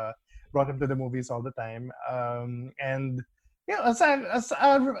cinema, brought him to the movies all the time, and as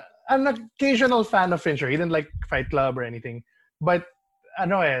an occasional fan of Fincher. He didn't like Fight Club or anything, but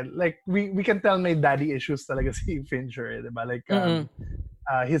like we can tell may daddy issues talaga si Fincher, diba? Like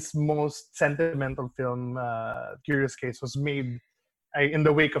his most sentimental film, Curious Case, was made in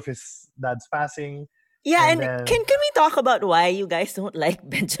the wake of his dad's passing. Yeah, and can we talk about why you guys don't like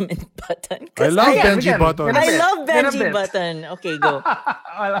Benjamin Button? I love Benji Button. I love Benji Button. Okay, go.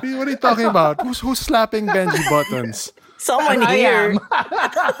 What are you talking about? Who's slapping Benji Buttons? Someone here.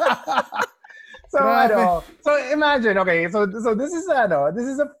 So imagine, okay, so this is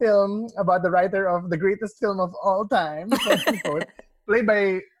a film about the writer of the greatest film of all time, played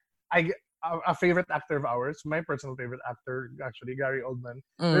by a favorite actor of ours, my personal favorite actor, actually, Gary Oldman.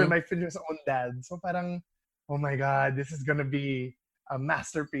 My Fincher's own dad. So parang, oh my God, this is gonna be a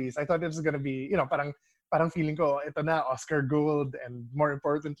masterpiece. I thought it was gonna be, parang feeling ko, ito na, Oscar Gold, and more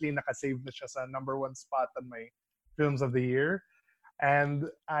importantly, nakasave na siya sa #1 spot on my films of the year. And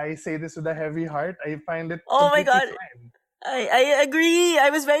I say this with a heavy heart. I find it. Oh my God, fine. I agree.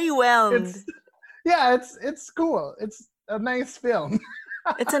 I was very whelmed. It's cool. It's a nice film.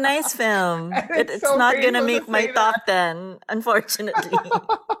 It's a nice film. It's so not gonna make to my say top 10, unfortunately.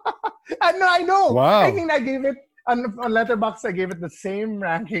 I know. Wow. I think I gave it on Letterboxd. I gave it the same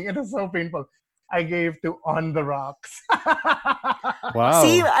ranking. It was so painful. I gave to On the Rocks. Wow.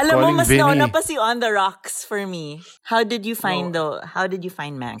 See, alam mo, mas Vinny. nauna pa si On the Rocks for me. How did you find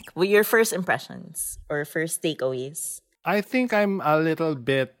Mank? What your first impressions or first takeaways? I think I'm a little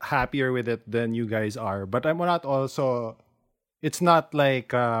bit happier with it than you guys are, but I'm not also. It's not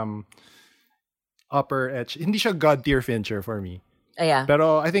like upper edge. Hindi siya God tier Fincher for me. Yeah.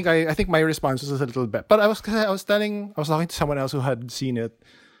 Pero I think my response was a little bit. But I was talking to someone else who had seen it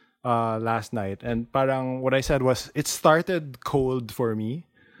last night, and parang what I said was it started cold for me,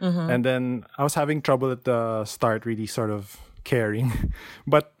 and then I was having trouble at the start, really sort of caring,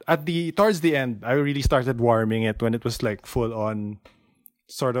 but towards the end, I really started warming it when it was like full on,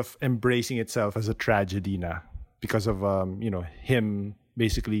 sort of embracing itself as a tragedy na. Because of him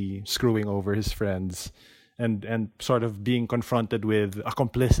basically screwing over his friends and sort of being confronted with a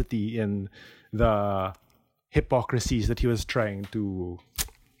complicity in the hypocrisies that he was trying to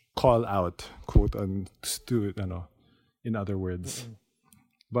call out, quote in other words.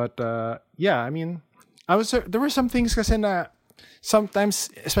 But I mean, there were some things kasi na sometimes,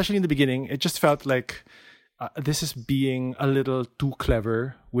 especially in the beginning, it just felt like this is being a little too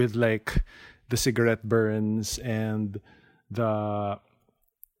clever with like the cigarette burns and the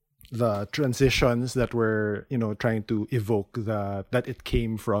transitions that were, trying to evoke that it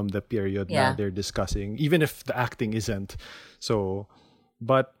came from the period now they're discussing, even if the acting isn't. So,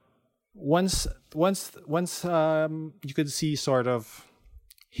 but once you could see sort of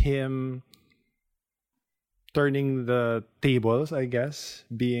him turning the tables, I guess,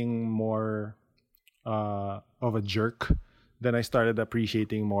 being more of a jerk, then I started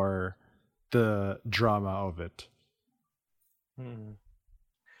appreciating more the drama of it.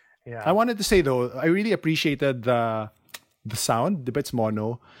 Yeah. I wanted to say though, I really appreciated the sound, but it's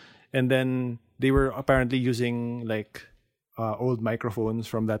mono, and then they were apparently using like old microphones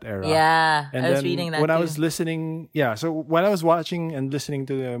from that era. Yeah, and I was then reading that when too. I was listening. Yeah, so when I was watching and listening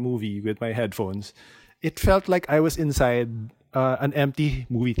to the movie with my headphones, it felt like I was inside an empty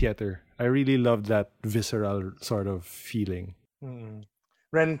movie theater. I really loved that visceral sort of feeling.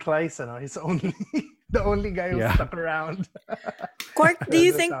 Ren Klyce, he's only the only guy who stuck around. Quark, do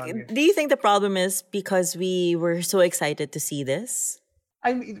you think the problem is because we were so excited to see this?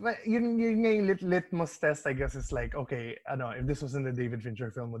 I mean, yung litmus test, I guess, is like, okay, if this wasn't a David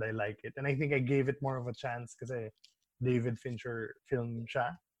Fincher film, would I like it? And I think I gave it more of a chance kasi David Fincher film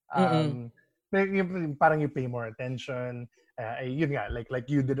siya. Parang you pay more attention. Yun nga, like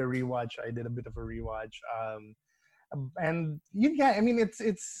you did a rewatch, I did a bit of a rewatch. And I mean, it's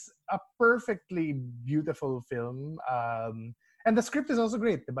a perfectly beautiful film. And the script is also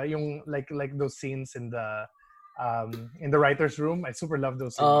great, diba? Yung like those scenes in the writer's room. I super love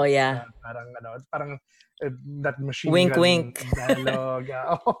those scenes. Oh yeah. Parang that machine wink gun wink dialogue.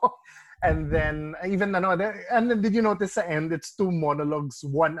 And then even and then did you notice the end? It's two monologues,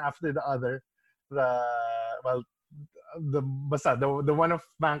 one after the other. The one of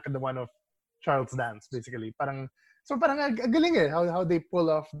Mank and the one of Charles Dance, basically. Parang galing eh, how they pull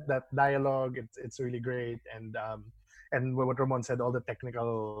off that dialogue. It's really great, and what Ramon said, all the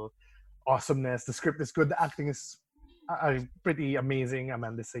technical awesomeness. The script is good. The acting is pretty amazing.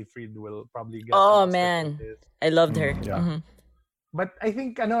 Amanda Seyfried will probably get. Oh man, I loved her. Yeah. Mm-hmm. But I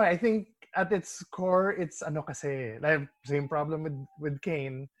think at its core, it's kasi like same problem with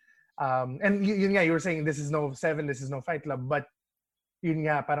Kane. And you were saying this is no Seven, this is no Fight Club, but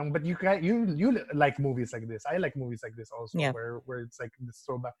but you like movies like this. I like movies like this also, where it's like this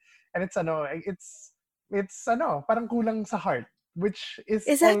throwback, and it's parang kulang sa heart, which is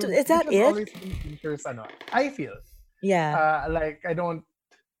that it? Always been Fincher's, I feel. Yeah. Like I don't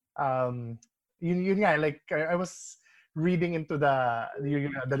like I was reading into the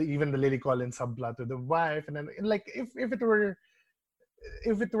even the Lily Collins subplot to the wife, and then like if it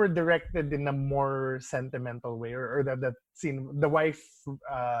were directed in a more sentimental way, or that scene, the wife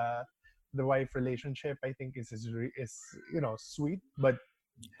relationship, I think is sweet, but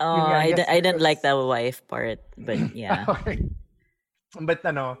I didn't like the wife part, but yeah. Okay. But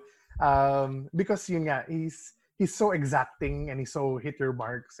because he's so exacting, and he's so hit your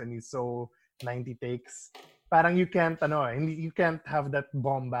marks, and he's so 90 takes. Parang you can't have that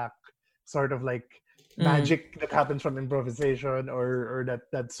bomb back sort of like magic that happens from improvisation, or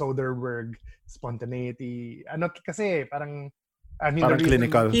that Soderbergh spontaneity. Kasi parang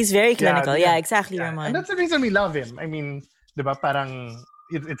clinical. He's very clinical. Yeah, exactly, Ramon. And that's the reason we love him. I mean, diba, parang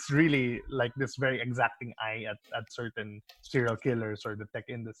it's really like this very exacting eye at certain serial killers or the tech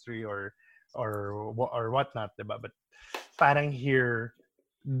industry or whatnot, diba? But parang here,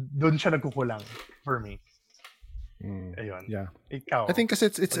 dun siya nagkukulang for me. Ayun. Yeah. Ikaw. I think because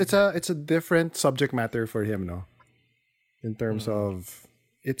it's a different subject matter for him, no? In terms of,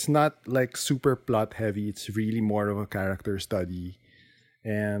 it's not like super plot heavy. It's really more of a character study,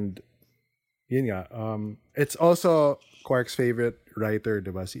 and it's also Quark's favorite writer,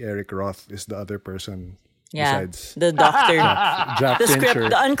 diba? Si Eric Roth is the other person. Yeah, besides the doctor, Jack the Fincher. script,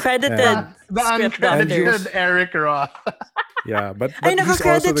 the uncredited, uncredited Eric Roth. Yeah, but I he's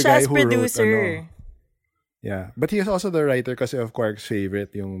also the guy who producer. wrote. Yeah, but he is also the writer kasi of Quark's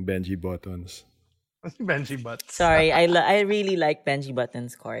favorite, yung Benji Buttons. Benji Butts. Sorry, I really like Benji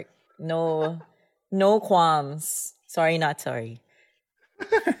Buttons, Quark. No qualms. Sorry, not sorry.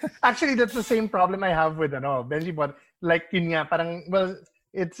 Actually, that's the same problem I have with Benji Button. Like yun nga, parang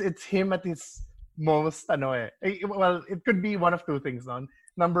it's him at his most well, it could be one of two things. No?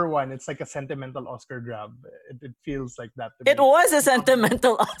 Number one, it's like a sentimental Oscar grab. It feels like that. It was a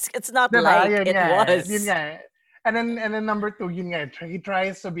sentimental Oscar. It's not like it was. Yun nga. And then number two, yun nga, he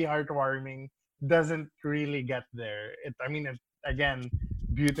tries to be heartwarming, doesn't really get there. Again,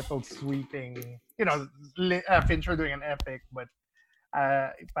 beautiful, sweeping. Fincher doing an epic, but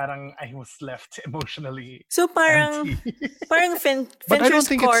parang I was left emotionally So parang empty. But I don't Fincher's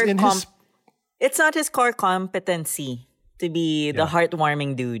think it's core in his. it's not his core competency to be the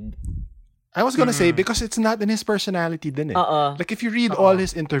heartwarming dude. I was gonna say because it's not in his personality, din eh. Like if you read all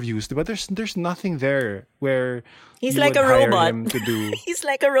his interviews, but there's nothing there where He's you like would a hire robot. him to do. He's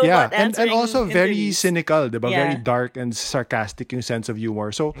like a robot. and answering also very interviews. cynical, diba? Yeah. Very dark and sarcastic yung sense of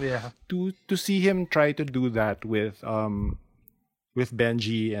humor. So to see him try to do that with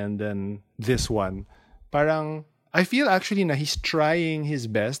Benji and then this one, parang I feel actually na he's trying his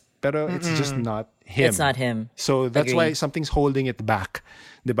best, pero it's just not him. It's not him. So that's Agree. why something's holding it back,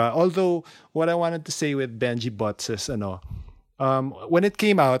 diba? Although what I wanted to say with Benji Bots is when it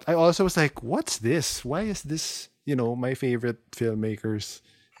came out, I also was like, what's this? Why is this, my favorite filmmaker's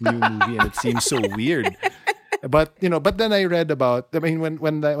new movie and it seems so weird. But then I read about. I mean,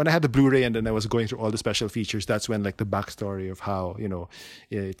 when I had the Blu-ray and then I was going through all the special features, that's when like the backstory of how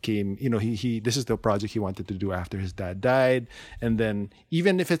it came. He this is the project he wanted to do after his dad died, and then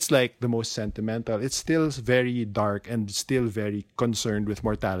even if it's like the most sentimental, it's still very dark and still very concerned with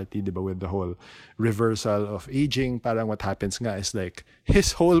mortality, diba? With the whole reversal of aging. Parang what happens nga is like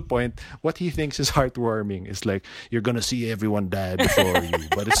his whole point. What he thinks is heartwarming is like you're gonna see everyone die before you,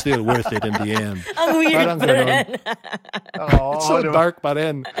 but it's still worth it in the end. Ang weird Parang pa ganon. rin. It's so dark pa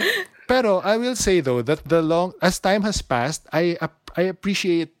rin. Pero I will say though that as time has passed, I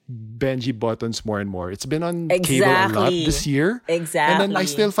appreciate Benji Buttons more and more. It's been on cable a lot this year. Exactly. And then I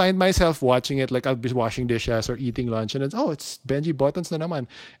still find myself watching it, like I'll be washing dishes or eating lunch and it's Benji Buttons na naman.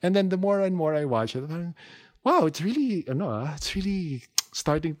 And then the more and more I watch it, wow, it's really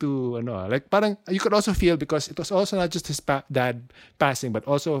starting to like parang you could also feel because it was also not just his dad passing, but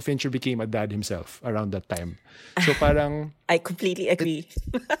also Fincher became a dad himself around that time. So parang I completely agree.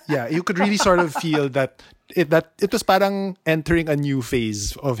 you could really sort of feel that it was parang entering a new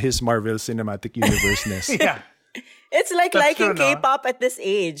phase of his Marvel Cinematic Universe-ness. It's like That's liking true, no? K-pop at this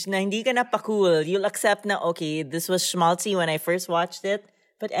age. Na hindi ka na pa cool. You'll accept na, okay, this was schmaltzy when I first watched it,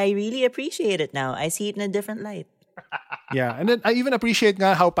 but I really appreciate it now. I see it in a different light. Yeah, and then I even appreciate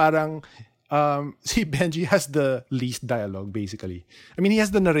nga how parang si Benji has the least dialogue basically. I mean, he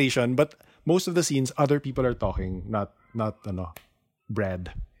has the narration, but most of the scenes other people are talking, not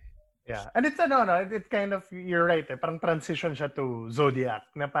Brad. Yeah, and it's it kind of, you're right, parang transition siya to Zodiac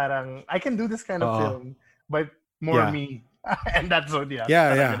na parang I can do this kind of film, but more me and that's Zodiac.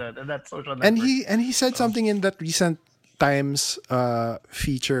 And that's Social Network. And he said something in that recent Times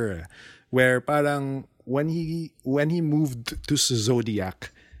feature where parang when he moved to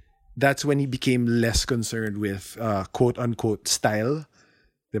Zodiac, that's when he became less concerned with quote unquote style.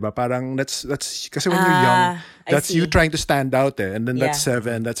 Diba? Parang that's kasi when you're young, that's you trying to stand out there, and then that's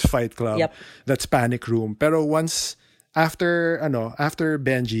Seven, that's Fight Club, that's Panic Room. Pero once after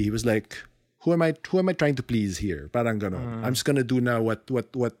Benji, he was like, who am I trying to please here? Parang ganon. I'm just gonna do now what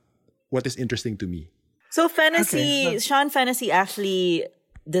is interesting to me. So Sean Fennessy actually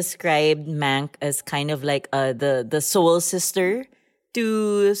described Mank as kind of like the soul sister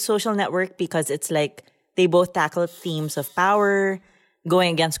to Social Network because it's like they both tackle themes of power,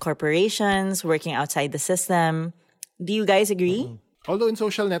 going against corporations, working outside the system. Do you guys agree? Although in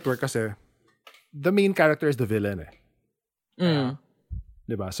Social Network kasi, the main character is the villain eh.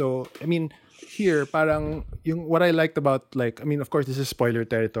 Diba? So, I mean, here, parang, what I liked about, like, I mean, of course, this is spoiler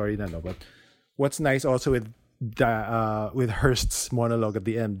territory na, no? But what's nice also with Hearst's monologue at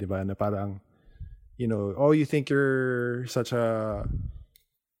the end, diba? Na parang, you think you're such a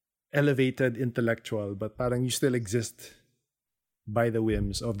elevated intellectual, but parang you still exist by the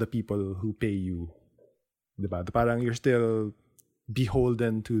whims of the people who pay you. Diba? Parang you're still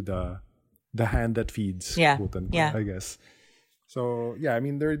beholden to the hand that feeds, quote unquote, I guess. So, yeah, I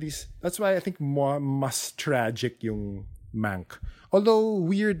mean, there are these... That's why I think mas tragic yung Mank. Although,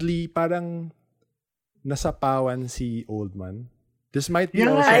 weirdly, parang nasapawan si Oldman. This might be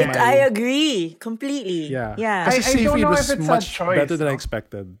also I agree completely. Yeah. I Kasi don't know Seyfried if it's was a much choice, better than I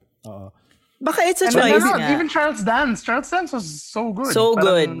expected. Baka it's a And choice. even Charles Dance was so good. So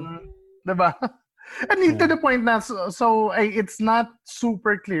good. Diba? And to the point na so it's not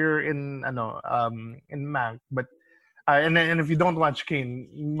super clear in Mank, but and if you don't watch Kane,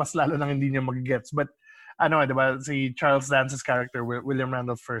 mas lalo nang hindi niya magigets. But diba, si Charles Dance's character, William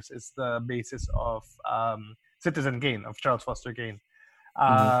Randolph Hearst, is the basis of Citizen Kane, of Charles Foster Kane.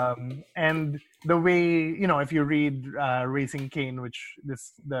 And the way, if you read Raising Kane, which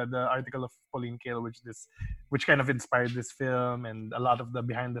the article of Pauline Kael, which kind of inspired this film, and a lot of the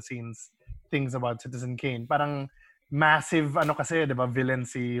behind the scenes things about Citizen Kane, parang massive kasi, diba, villain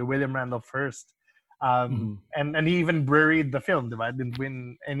si William Randolph Hearst. And he even buried the film, diba? Didn't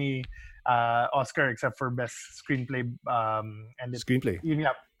win any Oscar except for best screenplay. And Screenplay. Yun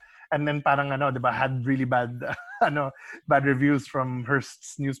nga. And then parang diba, had really bad bad reviews from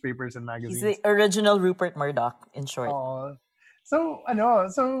Hearst's newspapers and magazines. He's the original Rupert Murdoch, in short. So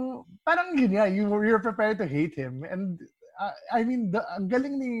parang yun nga, you're prepared to hate him. And I mean, ang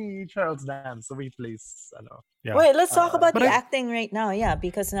galing ni Charles Dance, the way he plays, Yeah. Wait, let's talk about the acting right now. Yeah,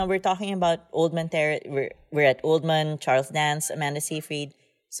 because now we're talking about Oldman. We're at Oldman, Charles Dance, Amanda Seyfried.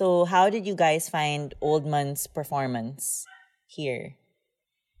 So how did you guys find Oldman's performance here?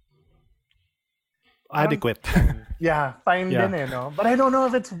 Adequate. Fine din no? But I don't know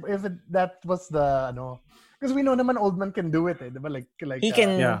if that was the because we know naman Oldman can do it diba? Like he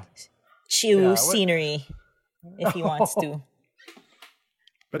can chew scenery if he wants to.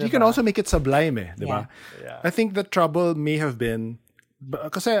 But he can also make it sublime diba? Yeah. I think the trouble may have been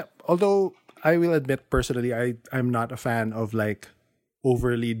kasi although I will admit personally I'm not a fan of like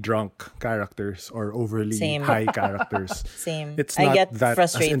overly drunk characters or overly high characters. Same. It's I not get that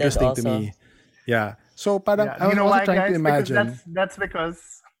frustrated as interesting also. to me. Yeah. So parang I was you know also why, trying guys? to imagine. That's because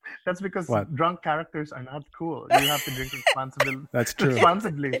What? drunk characters are not cool. You have to drink responsibly. That's true.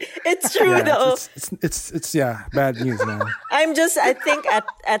 Responsibly. It's true though. It's bad news, man. I think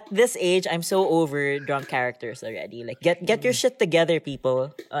at this age I'm so over drunk characters already. Like get your shit together,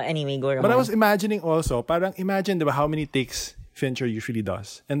 people. Anyway, go on. But I was imagining also, parang imagine diba, how many takes Fincher usually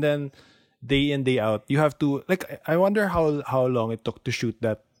does. And then day in, day out, you have to I wonder how long it took to shoot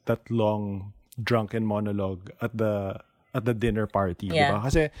that long drunken monologue at the dinner party. Yeah. Diba?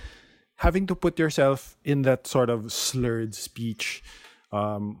 Kasi having to put yourself in that sort of slurred speech,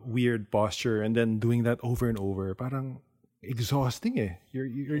 weird posture, and then doing that over and over, parang exhausting eh.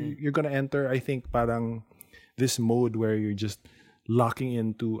 You're gonna enter, I think, parang this mode where you're just locking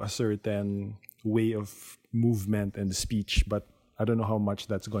into a certain way of movement and speech, but I don't know how much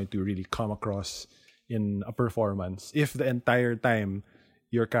that's going to really come across in a performance if the entire time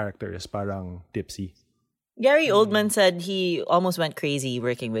your character is parang tipsy. Gary Oldman said he almost went crazy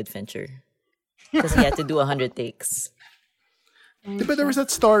working with Fincher because he had to do 100 takes. But there was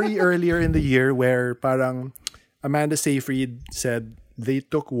that story earlier in the year where parang Amanda Seyfried said they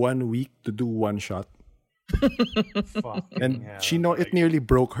took 1 week to do one shot. And she it nearly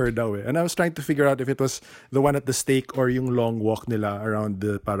broke her daw eh. And I was trying to figure out if it was the one at the stake or yung long walk nila around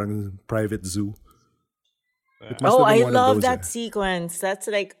the parang private zoo. I love that sequence. That's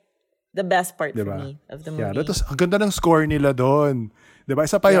like the best part for me of the movie. Yeah, that was ang ganda ng score nila doon. Diba?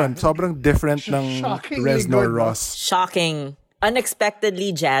 Isa pa yun, sobrang different ng Reznor Ross. Shocking.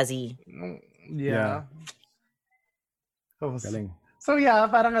 Unexpectedly jazzy. Yeah. Galing. So yeah,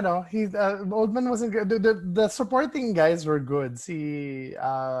 parang Oldman wasn't good. The supporting guys were good. See,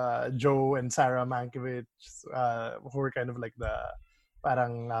 Joe and Sarah Mankiewicz, who were kind of like the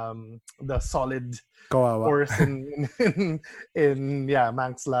solid Kawawa. force in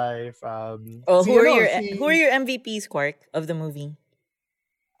Mank's life. Who are your MVPs, Quark, of the movie?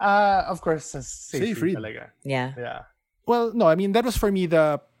 Of course, Seyfried. Yeah. Well, no, I mean that was for me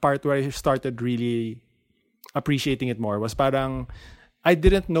the part where I started really appreciating it more. Was parang I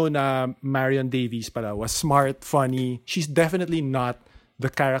didn't know na Marion Davies pala was smart, funny. She's definitely not the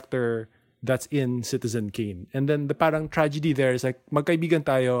character that's in Citizen Kane. And then the parang tragedy there is like magkaibigan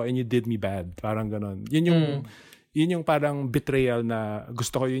tayo and you did me bad. Parang ganon. Yun yung parang betrayal na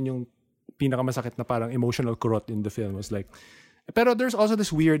gusto ko, yun yung pinakamasakit na parang emotional kurot in the film. Was like, pero there's also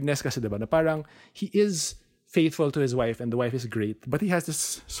this weirdness kasi diba na parang he is faithful to his wife and the wife is great, but he has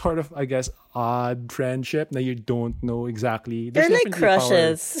this sort of, I guess, odd friendship that you don't know exactly. They're like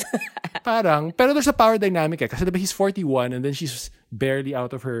crushes. Parang, pero there's a power dynamic eh. Kasi diba he's 41 and then she's barely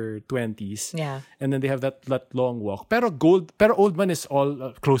out of her 20s. Yeah. And then they have that long walk. Pero Oldman is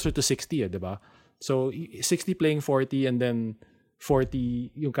all closer to 60 eh, diba? So 60 playing 40 and then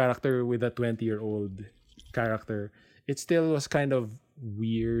 40 yung character with a 20-year-old character. It still was kind of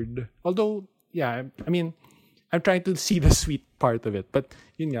weird. Although, yeah, I mean, I'm trying to see the sweet part of it. But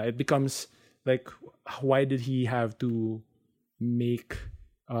yun nga, it becomes like, why did he have to make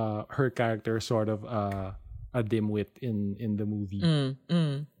her character sort of a dimwit in the movie?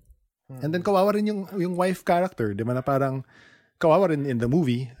 And then kawawa rin yung wife character. Di ba na parang kawawa rin in the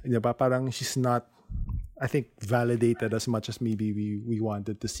movie. Di ba? Parang she's not, I think, validated as much as maybe we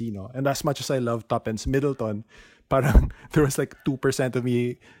wanted to see. No? And as much as I love Tuppence Middleton, parang there was like 2% of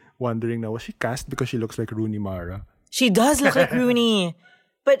me wondering now, was she cast because she looks like Rooney Mara? She does look like Rooney.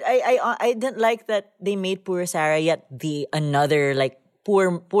 But I didn't like that they made poor Sarah yet the another like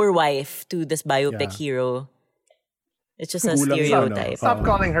poor wife to this biopic hero. It's just a stereotype. Stop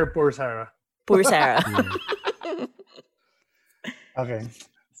calling her poor Sarah. Poor Sarah. Okay.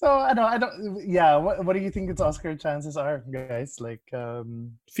 So I don't. Yeah. What do you think its Oscar chances are, guys? Like,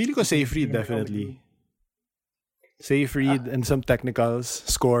 feeling ko Seyfried definitely. Seyfried and some technicals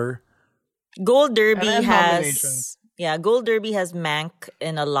score. Gold Derby And has Gold Derby has Mank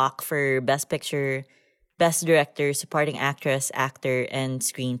in a lock for Best Picture, Best Director, Supporting Actress, Actor, and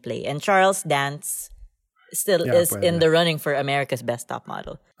Screenplay. And Charles Dance still is in the running for America's Best Top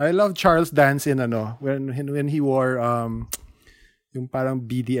Model. I love Charles Dance in when he wore yung parang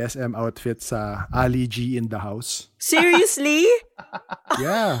BDSM outfit sa Ali G in the House. Seriously?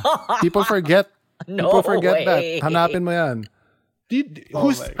 Yeah. People forget. No People forget way. that. Hanapin mo yan.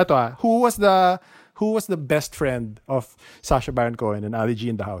 Who was the best friend of Sacha Baron Cohen and Ali G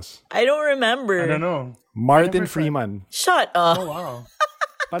in the House? I don't remember. I don't know. Martin Freeman. Shut up. Oh wow.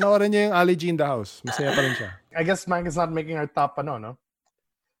 Panoorin niyo yung Ali G in the House. Masaya pa rin siya. I guess Mank is not making our top no?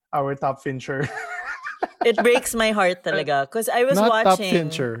 Our top Fincher. It breaks my heart talaga. Because I was Not watching. top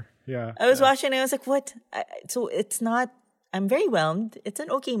Fincher. Yeah. I was watching and I was like, what? So it's not. I'm very whelmed. It's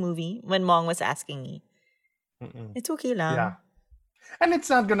an okay movie when Mong was asking me. It's okay lang. Yeah. And it's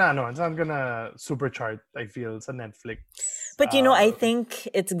not gonna superchart, I feel, sa Netflix. But I think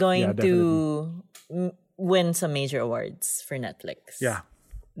it's going to win some major awards for Netflix. Yeah.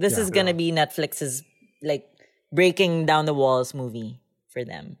 This is gonna be Netflix's like breaking down the walls movie for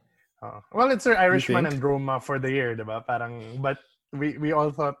them. Well, it's their Irishman and Roma for the year, diba? But we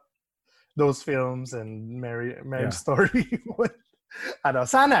all thought those films and Marriage Story would,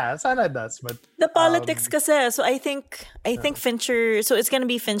 sana does, but the politics kasi. So I think Fincher. So it's gonna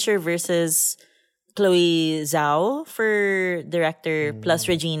be Fincher versus Chloe Zhao for director plus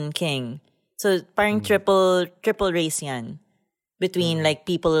Regine King. So parang triple race yan between like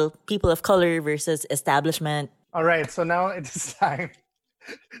people of color versus establishment. All right, so now it is time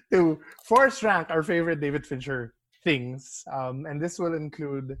to force rank our favorite David Fincher things, and this will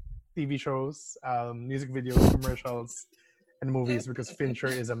include TV shows, music videos, commercials, and movies, because Fincher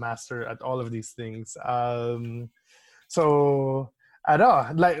is a master at all of these things. So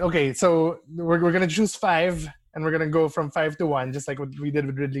we're gonna choose 5, and we're gonna go from 5 to 1, just like what we did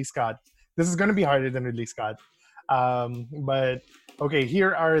with Ridley Scott. This is gonna be harder than Ridley Scott, but okay.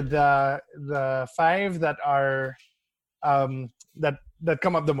 Here are the 5 that are that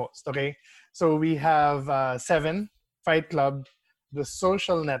come up the most. Okay, so we have 7, Fight Club, The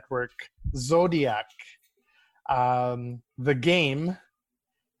Social Network, Zodiac, The Game,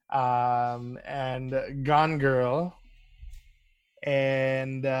 and Gone Girl,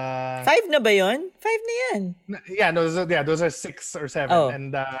 and 5 na ba yun? 5 na yan. Yeah, those are 6 or 7,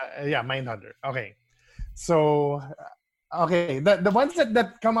 and Mindhunter. Okay, so the ones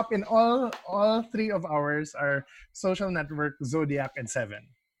that come up in all 3 of ours are Social Network, Zodiac, and 7.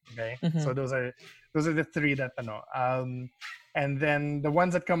 Okay, so those are the 3 that and then the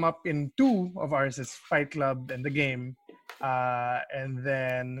ones that come up in 2 of ours is Fight Club and The Game, and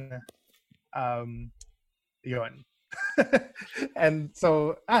then yun. And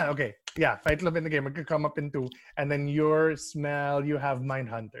so Fight Club and The Game could come up in 2, and then you have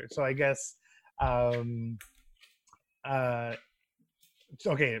Mindhunter. So I guess not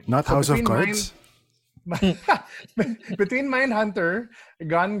so House of Cards. Between Mindhunter,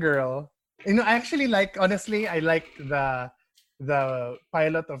 Gone Girl, I actually I like the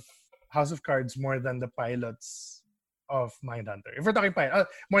pilot of House of Cards more than the pilots of Mindhunter. If we're talking pilot,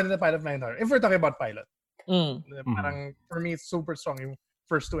 more than the pilot of Mindhunter. If we're talking about pilot, parang for me it's super strong yung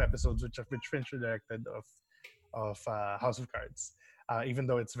first 2 episodes which Fincher directed of House of Cards. Even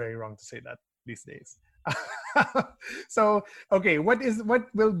though it's very wrong to say that these days. So what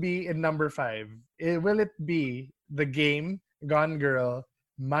will be in number 5? Will it be The Game, Gone Girl,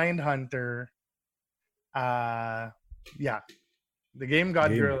 Mindhunter, The Game,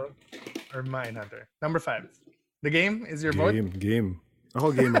 Gone Girl, or Mindhunter? Number 5. The Game is your vote? Game.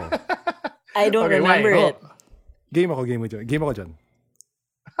 Ako game ako. I don't remember it. Game ako dyan.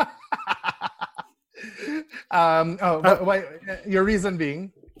 Why? Your reason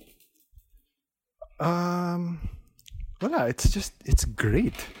being? It's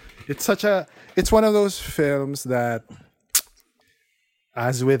great. It's one of those films that,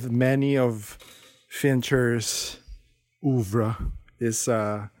 as with many of Fincher's oeuvre, is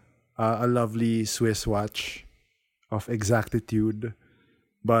a lovely Swiss watch of exactitude,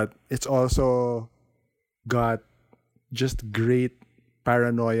 but it's also got just great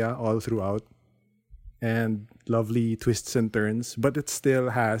paranoia all throughout and lovely twists and turns, but it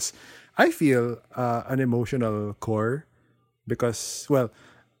still has, I feel, an emotional core because, well,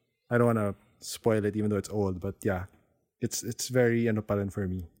 I don't want to spoil it even though it's old, but yeah, it's very pa rin for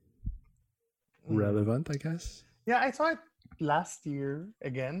me. relevant, I guess. Yeah, I saw it last year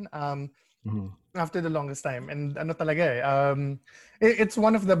again. After the longest time, and ano talaga it's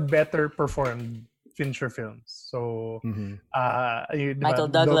one of the better performed Fincher films. So Michael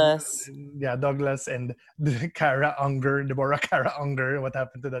Douglas. Douglas and Cara Unger, Deborah Cara Unger. What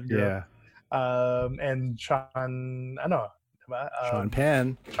happened to that girl? And Sean Sean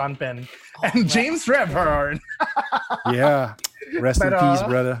Penn. And James Rebhorn. Yeah, rest in peace,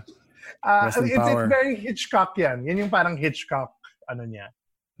 brother. Rest in power. It's very Hitchcockian. Yan yung parang Hitchcock niya.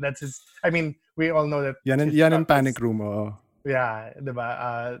 That's his. I mean, we all know that. Yan in Panic Room. Yeah,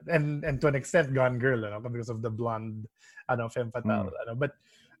 diba? And to an extent, Gone Girl, because of the blonde, femme fatale. But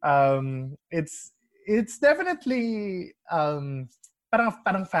it's definitely parang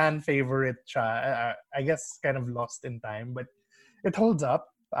fan favorite siya. I guess kind of lost in time, but it holds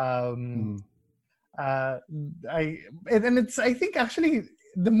up. It's I think actually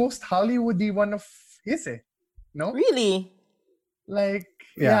the most Hollywoody one of his. No, really. Like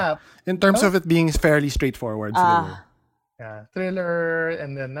in terms of it being fairly straightforward. Yeah, thriller,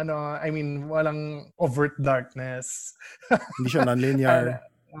 and then I mean, walang overt darkness. Hindi siya non-linear.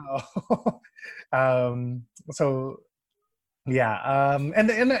 So yeah, and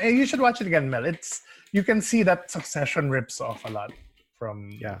you should watch it again, Mel. You can see that Succession rips off a lot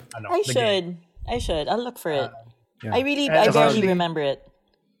from I should. I'll look for it. I barely remember it.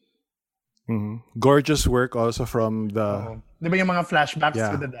 Gorgeous work also from the. Diba yung mga flashbacks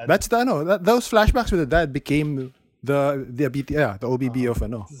with the dad? That's those flashbacks with the dad became the OBB of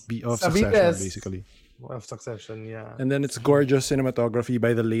Succession, basically. Of Succession, yeah. And then it's gorgeous cinematography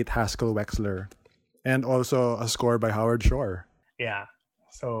by the late Haskell Wexler, and also a score by Howard Shore. Yeah.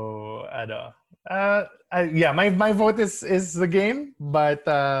 So my vote is the game, but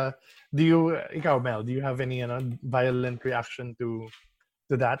ikaw, Mel, do you have any violent reaction to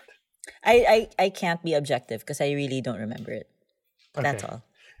that? I can't be objective because I really don't remember it. Okay. That's all.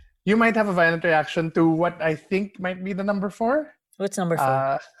 You might have a violent reaction to what I think might be the number 4. What's number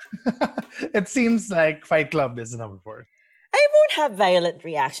 4? It seems like Fight Club is number 4. I won't have violent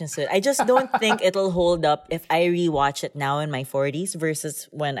reactions to it. I just don't think it'll hold up if I rewatch it now in my 40s versus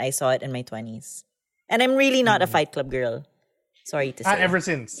when I saw it in my 20s. And I'm really not a Fight Club girl. Sorry to say. Ever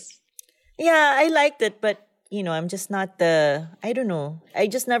since. Yeah, I liked it, but I'm just not I don't know. I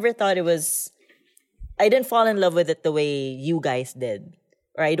just never thought it was. I didn't fall in love with it the way you guys did.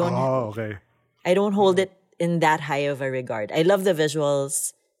 Or I don't. Oh, okay. I don't hold it in that high of a regard. I love the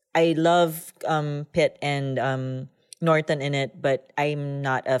visuals. I love Pitt and Norton in it, but I'm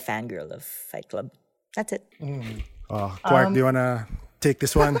not a fangirl of Fight Club. That's it. Quark, do you wanna take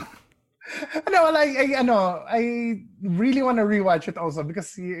this one? I really want to rewatch it also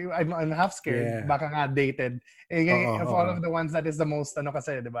because I'm half scared. Baka nga dated. Of all of the ones, that is the most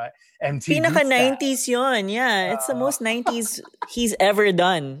kasi, diba? MTV. Pinaka 90s yun. Yeah, it's the most 90s he's ever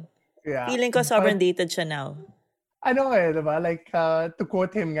done. Yeah. Feeling ko sobrang dated siya now. Diba? Like, to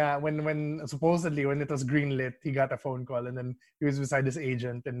quote him nga, when supposedly when it was greenlit, he got a phone call and then he was beside his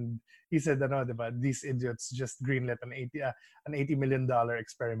agent and he said, diba, these idiots just greenlit an $80 million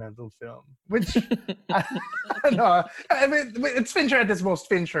experimental film. Which, I mean, it's Fincher at his most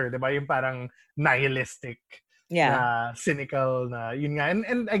Fincher, diba? Yung parang nihilistic, cynical, yun nga.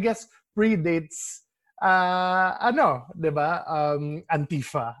 And I guess predates, diba?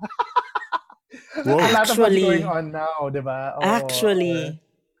 Antifa. Whoa. A lot of what's going on now, diba? Actually.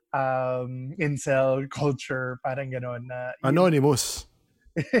 Incel culture, parang ganon. Anonymous.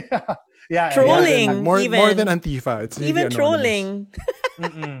 Trolling. More than Antifa. It's even really trolling.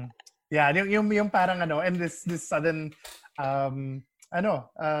 Yeah, yung parang and this sudden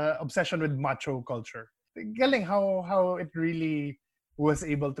obsession with macho culture. Galing how it really was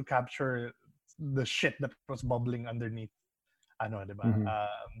able to capture the shit that was bubbling underneath diba?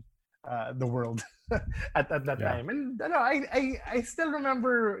 The world at that time. And I still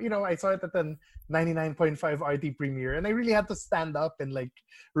remember, I saw it at the 99.5 RT premiere and I really had to stand up and like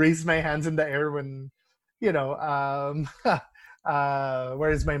raise my hands in the air when where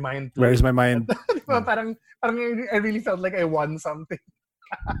is my mind? Where is my mind? Parang I really felt like I won something.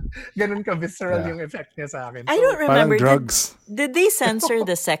 Ganun ka visceral yung effect niya sa akin. I don't remember. Drugs. Did they censor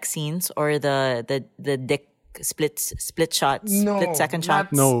the sex scenes or the dick split shots? No, split second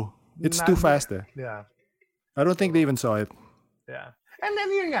shot? No. It's too fast. Yeah. I don't think they even saw it. Yeah. And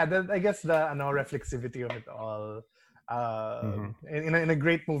then I guess the reflexivity of it all. In a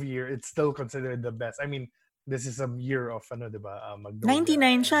great movie year, it's still considered the best. I mean, this is a year of diba?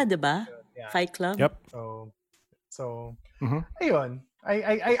 99 siya, diba? Yeah. Fight Club. Yep. So ayun.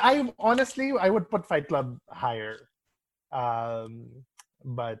 I honestly I would put Fight Club higher.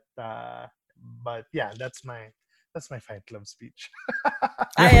 But But yeah, that's my Fight Club speech.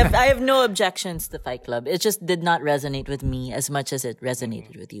 I have no objections to Fight Club. It just did not resonate with me as much as it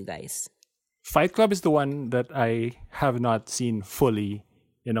resonated with you guys. Fight Club is the one that I have not seen fully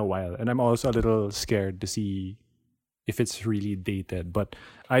in a while, and I'm also a little scared to see if it's really dated. But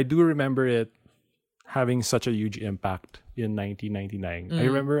I do remember it having such a huge impact in 1999. I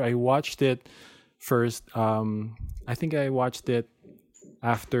remember I watched it first. I think I watched it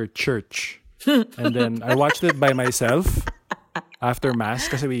after church, and then I watched it by myself after mass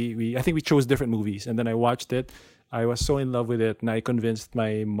because I think we chose different movies, and then I watched it. I was so in love with it, and I convinced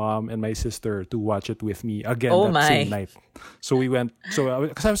my mom and my sister to watch it with me again that same night. So we went. So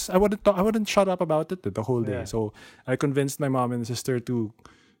because I wouldn't shut up about it the whole day. Yeah. So I convinced my mom and sister to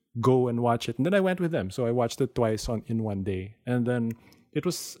go and watch it, and then I went with them. So I watched it twice in one day, and then it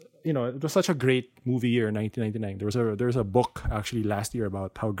was such a great movie year, 1999. There was a book actually last year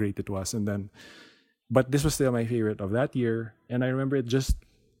about how great it was, and then, but this was still my favorite of that year, and I remember it just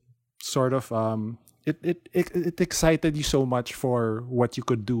sort of it excited you so much for what you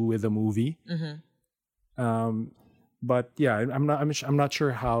could do with the movie. But yeah, I'm not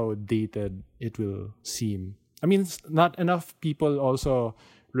sure how dated it will seem. I mean, not enough people also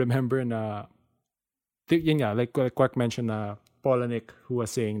remember like Quack mentioned, Polanik, who was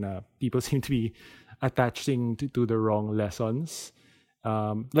saying people seem to be attaching to the wrong lessons.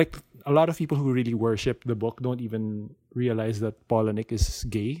 Like a lot of people who really worship the book don't even realize that Polanik is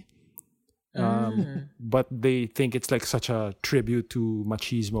gay. But they think it's like such a tribute to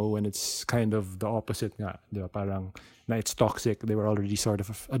machismo when it's kind of the opposite nga, di ba? Parang na it's toxic. They were already sort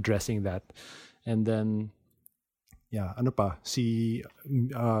of addressing that. And then ano pa?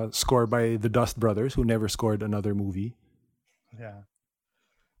 Score by the Dust Brothers, who never scored another movie. Yeah.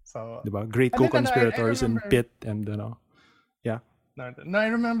 So diba? Great co-conspirators in Pit and yeah. No, I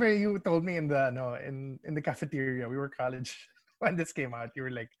remember you told me in the cafeteria. We were college when this came out. You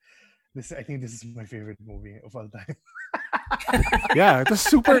were like, I think this is my favorite movie of all time. Yeah, it was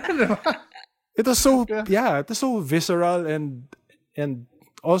super. It was so it was so visceral and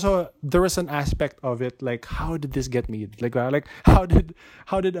also there was an aspect of it like, how did this get made? Like how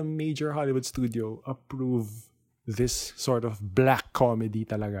did a major Hollywood studio approve this sort of black comedy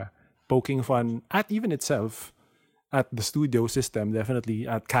talaga, poking fun at even itself, at the studio system, definitely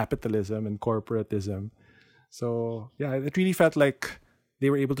at capitalism and corporatism. So yeah, it really felt like they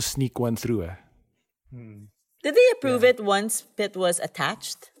were able to sneak one through. Did they approve it once Pitt was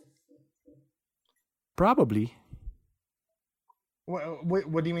attached? Probably.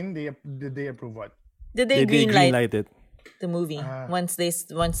 What do you mean? Did they approve what? Did they greenlight it? The movie once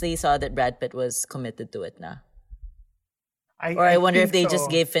they saw that Brad Pitt was committed to it na? I wonder if they just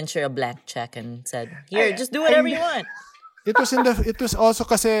gave Fincher a blank check and said, "Here, just do whatever you want." It was also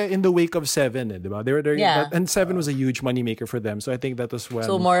kasi in the wake of Seven, diba? They were and Seven was a huge moneymaker for them. So I think that was when,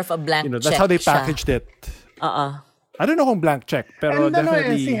 so more of a blank check. That's how they packaged it. I don't know kung blank check, pero and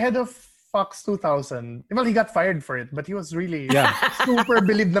definitely. The head of Fox 2000. Well, he got fired for it, but he was really super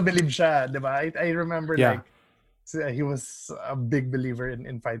bilib siya, diba? I remember like he was a big believer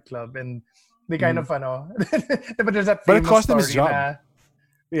in Fight Club, and they kind of but there's that famous but it cost him his story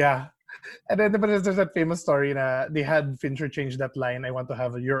job. And then but there's that famous story they had Fincher change that line, "I want to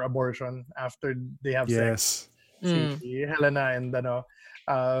have your abortion," after they have sex. Si Helena and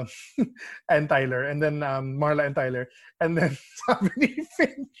and Tyler, and then Marla and Tyler, and then sabi ni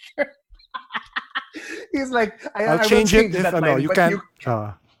Fincher, he's like, I'll change it if you can't.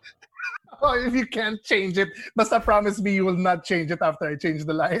 If you can't change it, basta promise me you will not change it after I change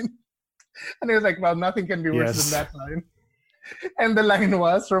the line. And he was like, well, nothing can be worse than that line. And the line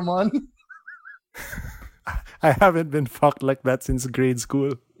was, Ramon, I haven't been fucked like that since grade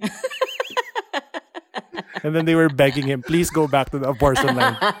school. And then they were begging him, please go back to the abortion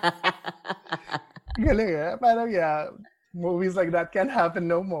line. Galing, eh? Parang, movies like that can't happen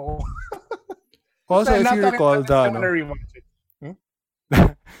no more. Also, if you recall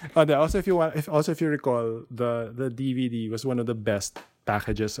if you recall, the DVD was one of the best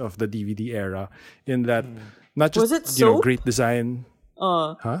packages of the DVD era, in that not just great design.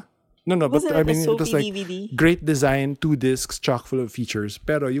 Huh? No, but I mean it was like DVD? Great design, 2 discs, chock full of features.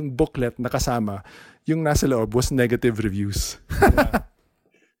 Pero yung booklet na kasama, yung nasa loob was negative reviews.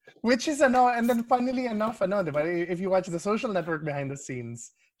 Which is and then funnily enough, if you watch The Social Network behind the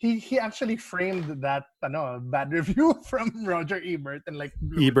scenes, he actually framed that bad review from Roger Ebert and like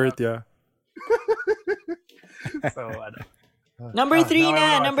Ebert, yeah. So number 3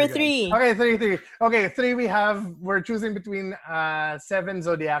 number 3. Okay, 3. Okay, 3 we're choosing between Seven,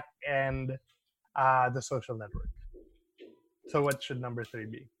 Zodiac, and The Social Network. So what should number 3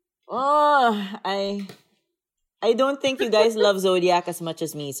 be? Oh, I don't think you guys love Zodiac as much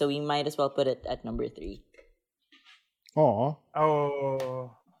as me, so we might as well put it at number 3. Oh.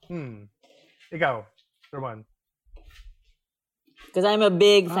 Oh. Ikaw, Roman. Because I'm a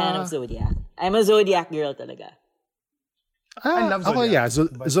big fan of Zodiac. I'm a Zodiac girl talaga. I love Zodiac.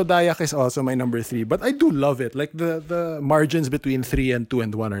 Yeah. Zodiac is also my number 3. But I do love it. Like the margins between 3 and 2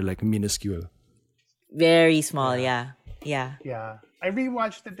 and 1 are like minuscule. Very small, yeah. Yeah. Yeah. I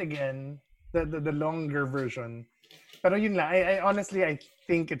rewatched it again, the longer version. Pero yun lang, I honestly, I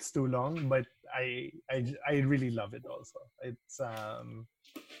think it's too long, but I really love it also. It's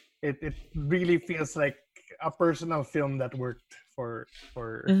it really feels like a personal film that worked for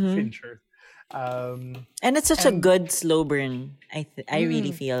Fincher. And it's such a good slow burn. I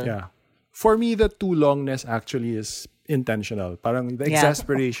really feel. Yeah. For me, the too longness actually is intentional. Parang the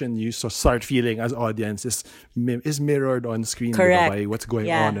exasperation you start feeling as audience is mirrored on screen by what's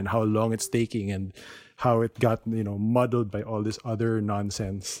going on and how long it's taking and how it got muddled by all this other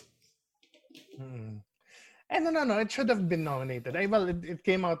nonsense. And no, it should have been nominated. It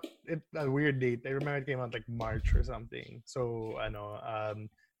came out at a weird date. I remember it came out like March or something. So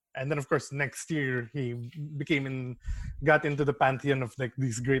and then of course next year he got into the pantheon of like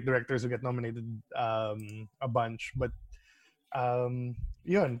these great directors who get nominated a bunch. But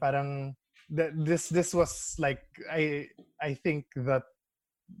yun, parang this was like I think that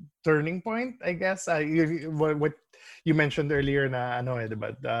turning point, I guess. What you mentioned earlier na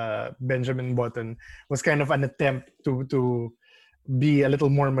diba, Benjamin Button was kind of an attempt to be a little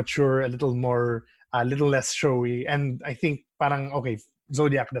more mature, a little less showy, and I think parang okay,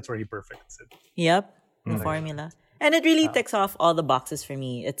 Zodiac, that's where he perfects it. Yep, the formula. And it really ticks off all the boxes for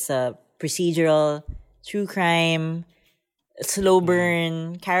me. It's a procedural, true crime, slow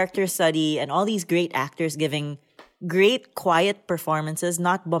burn, character study, and all these great actors giving great quiet performances,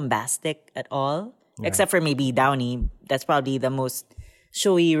 not bombastic at all. Yeah. Except for maybe Downey. That's probably the most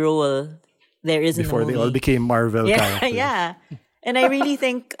showy role there is before in the movie. They all became Marvel characters. Yeah. And I really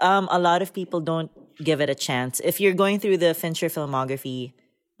think a lot of people don't give it a chance. If you're going through the Fincher filmography,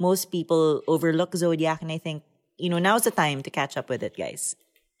 most people overlook Zodiac, and I think, now's the time to catch up with it, guys.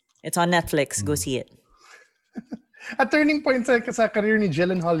 It's on Netflix. Go see it. A turning point sa career ni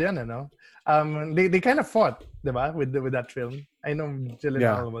Gyllenhaal yan, ano? They kind of fought, diba, with that film. I know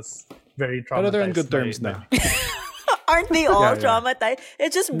Gyllenhaal was very traumatized. But they're on good terms now. Aren't they all traumatized?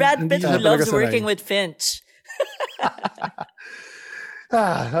 It's just Brad Pitt who loves working with Finch.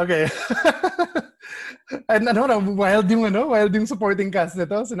 Okay. And wild yung supporting cast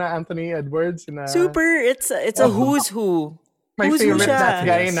nito, sina Anthony Edwards, super. It's a who's who. My favorite that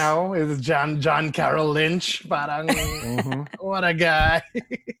guy now is John Carroll Lynch. Parang what a guy.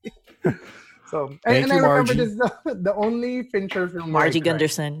 So and I remember this the only Fincher film. Margie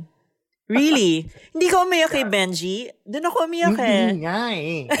Gunderson. Really? Hindi ka umiyak kay Benji? Doon ako umiyak eh. Hindi nga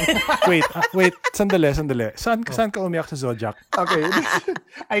eh. Wait. Sandali. Saan ka umiyak sa Zodiac? Okay.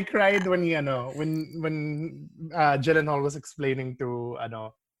 I cried when Gyllenhaal was explaining to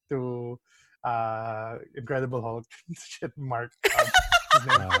Incredible Hulk. Shit, Mark.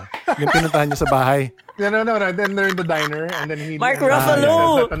 Yung pinuntahan niya sa bahay. No. Then they're in the diner, and then Mark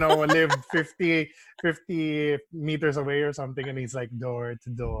Ruffalo lived 50 meters away or something, and he's like door to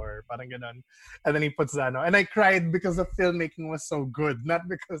door, parang ganon. And then he puts that on, and I cried because the filmmaking was so good, not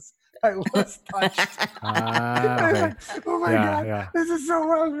because I was touched. Okay. Like, oh my god, this is so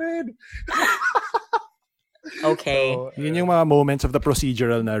well made. Okay. So, yun yung mga moments of the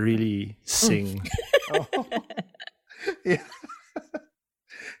procedural na really sing. Yeah.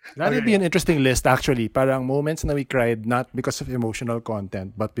 That'd be an interesting list, actually. Parang moments na we cried not because of emotional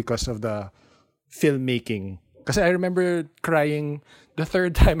content, but because of the filmmaking. Kasi I remember crying the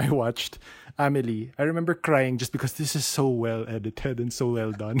third time I watched Amelie. I remember crying just because this is so well edited and so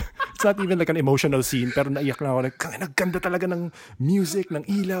well done. It's not even like an emotional scene, pero naiyak lang ako. Nagganda talaga ng music, ng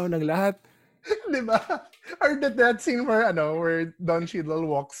ilaw, ng lahat. Diba? Or that scene where Don Cheadle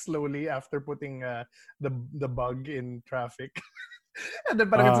walks slowly after putting the bug in traffic. And then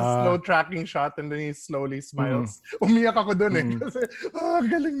parang it's a slow tracking shot, and then he slowly smiles. Umiyak ako dun eh. Kasi,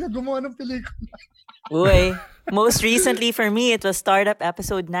 galing na gumawa ng pelikula. Uy, most recently for me, it was Startup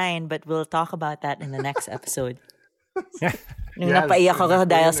Episode 9, but we'll talk about that in the next episode. Nung napaiyak ako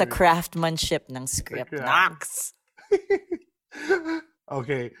dahil sa craftsmanship ng script. Nox!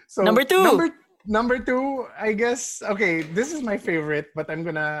 Okay, so number 2. Number 2, I guess. Okay, this is my favorite, but I'm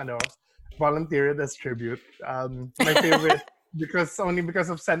gonna volunteer it as tribute. My favorite because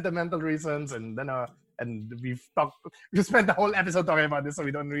of sentimental reasons, and we've spent the whole episode talking about this, so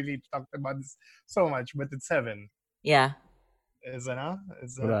we don't really talk about this so much. But it's Seven. Yeah. Is ano?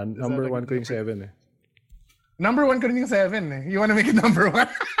 Wala, number one ko yung 7 eh. Number one ko rin yung 7 eh. You wanna make it number 1?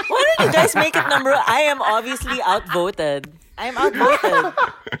 Why don't you guys make it number 1? I am obviously outvoted. I'm outvoted.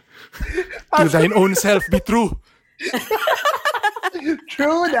 To thine own self be true.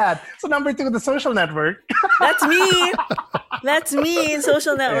 True that. So number 2, The Social Network. That's me. That's me in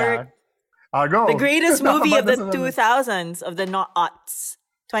Social Network. Yeah. I'll go. The greatest movie of the 2000s, of the aughts,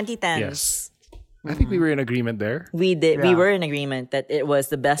 2010s. Yes. I think we were in agreement there. We did. Yeah. We were in agreement that it was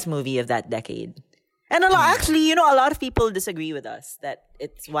the best movie of that decade. And actually, a lot of people disagree with us that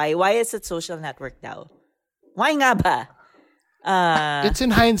it's why is it Social Network daw? Why nga ba? It's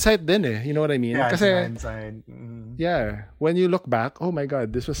in hindsight din eh. You know what I mean? Yeah, Kasi, it's hindsight. yeah, when you look back, oh my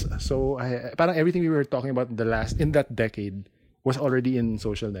God, this was so... parang everything we were talking about in that decade was already in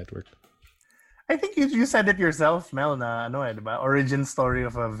Social Network. I think you said it yourself, Mel, na diba? Origin story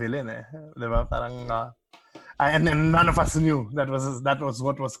of a villain eh. Diba? Parang, and then none of us knew that was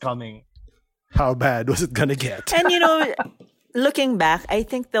what was coming. How bad was it gonna get? And looking back, I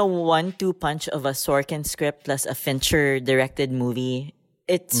think the 1-2 punch of a Sorkin script plus a Fincher directed movie,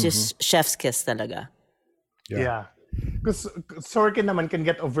 it's just chef's kiss talaga. Yeah. Because Sorkin naman can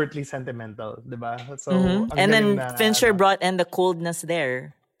get overtly sentimental, diba? So, and then Fincher brought in the coldness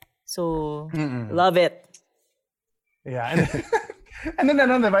there. So, love it. Yeah. And then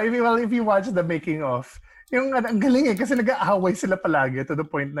diba? If you watch the making of, yung ang galing eh, kasi nag-aaway sila palagi to the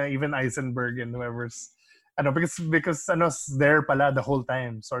point na even Eisenberg and whoever's because there pala the whole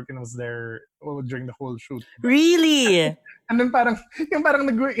time. Sorkin was there during the whole shoot. Really? And then parang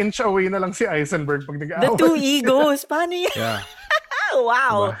nag-inch away na lang si Eisenberg pag nag-aaway. The two egos. Paano yan? Yeah.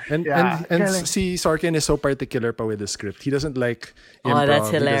 Wow. Diba? And si Sorkin is so particular pa with the script. He doesn't like improv. Oh, that's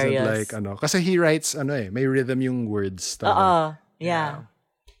hilarious. He doesn't like kasi he writes may rhythm yung words. Yeah.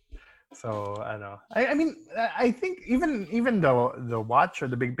 So I mean I think even though the watch or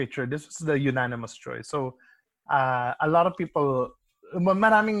the big picture, this was the unanimous choice. So a lot of people,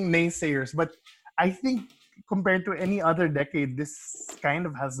 maraming naysayers, but I think compared to any other decade, this kind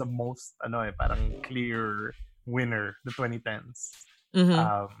of has the most parang clear winner, the 2010s.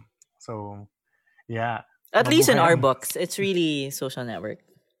 So yeah, at least in our books, it's really Social Network.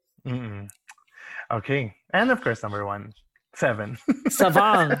 Okay, and of course number 1, 7.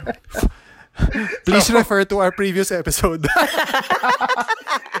 Savang. Please refer to our previous episode.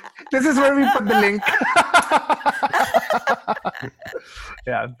 This is where we put the link.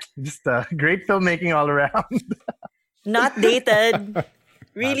 Yeah, just great filmmaking all around. Not dated.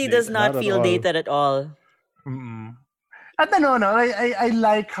 Really does not feel dated at all. At I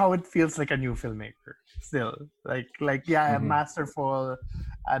like how it feels like a new filmmaker. Still, masterful.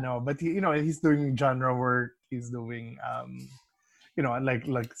 I know, but he's doing genre work. He's doing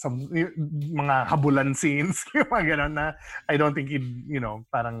like some mga habulan scenes, yung mga ganun na I don't think he'd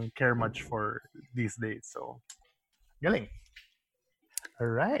parang care much for these days. So, galing. All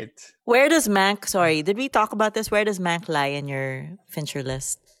right. Where does Mank? Sorry, did we talk about this? Where does Mank lie in your Fincher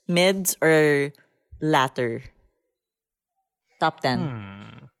list? Mids or latter? Top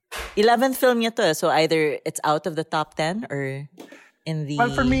 10. 11th film niya to, so either it's out of the top 10 or in the...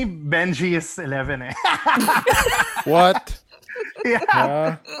 Well, for me, Benji is 11 eh. What?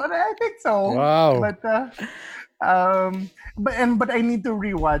 Yeah, but I think so. Wow. But I need to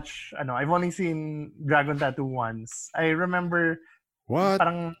rewatch. I've only seen Dragon Tattoo once. I remember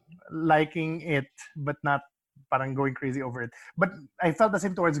parang liking it, but not parang going crazy over it. But I felt the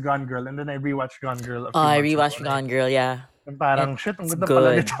same towards Gone Girl, and then I rewatched Gone Girl. I rewatched Gone Girl, yeah. And parang shit, ang ganda good.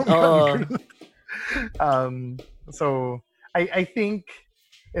 Pala nitong Gone Girl. So I think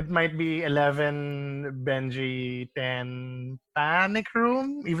it might be 11 Benji, 10 Panic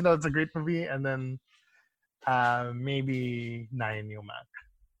Room, even though it's a great movie, and then maybe 9 yung Mac.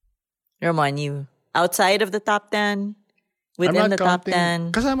 Ramon, you outside of the top 10? Within the top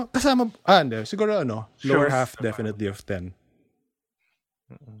 10? Kasama, hindi. Siguro lower half definitely of 10.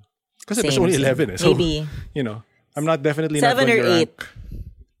 Kasi there's only 11 eh. So, maybe. I'm not definitely 7 not or 8.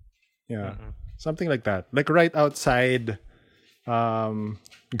 Yeah. Something like that. Like right outside Gone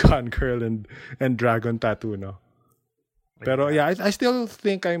Girl and Dragon Tattoo, no? Pero yeah, I still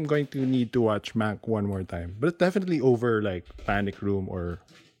think I'm going to need to watch Mank one more time. But it's definitely over like Panic Room, or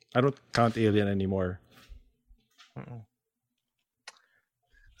I don't count Alien anymore.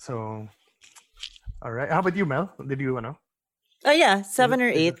 So, all right. How about you, Mel? Did you know? Oh yeah, 7 or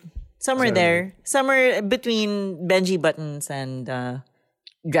 8. Somewhere there. Somewhere between Benji Buttons and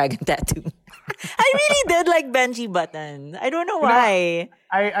Dragon Tattoo. I really did like Benji Button. I don't know why.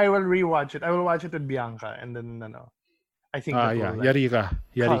 I will rewatch it. I will watch it with Bianca, and then I think. Yari ka.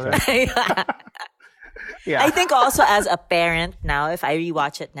 Yeah. I think also as a parent now, if I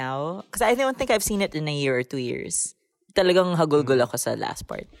rewatch it now, because I don't think I've seen it in a year or 2 years. Talagang hagulgul ako sa last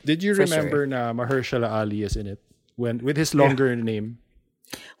part. Did you remember na Mahershala Ali is in it with his longer name?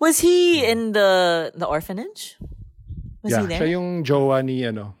 Was he in the orphanage? Was he there? Siya yung jowa ni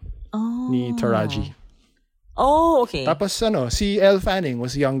ni Taraji. Oh, okay. Tapos si Elle Fanning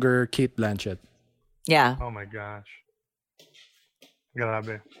was younger Kate Blanchett. Yeah. Oh my gosh.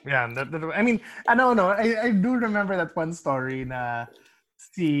 Grabe. Yeah, I mean, I don't know. I do remember that one story na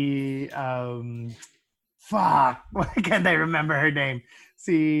si fuck. Why can't I remember her name?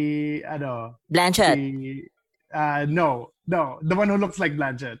 Si Blanchett. No, the one who looks like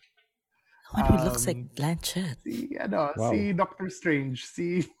Blanchett. The one who looks like Blanchett. Si Doctor Strange.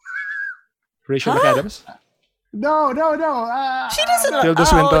 Si Rachel McAdams? No. She doesn't look. Tilda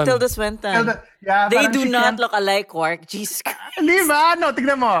Swinton. Tilda Swinton. They do not look alike, Quark. Jesus Christ. Di ba? No,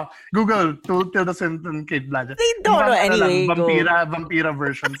 tignan mo. Google Tilda Swinton, Kate Blanchett. They don't know anyway. Vampira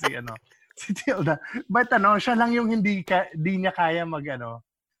version si Tilda. But siya lang yung di niya kaya mag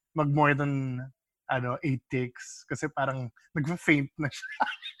more than 8 takes kasi parang nagfa-faint na siya.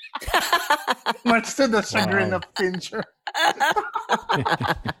 Much to the chagrin of Fincher.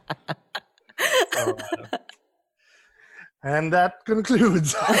 And that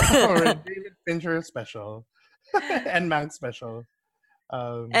concludes our David Fincher special and Mank special.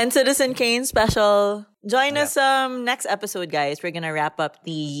 And Citizen Kane special. Join us next episode, guys. We're going to wrap up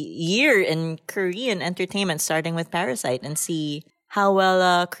the year in Korean entertainment, starting with Parasite, and see how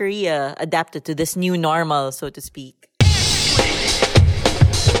well Korea adapted to this new normal, so to speak.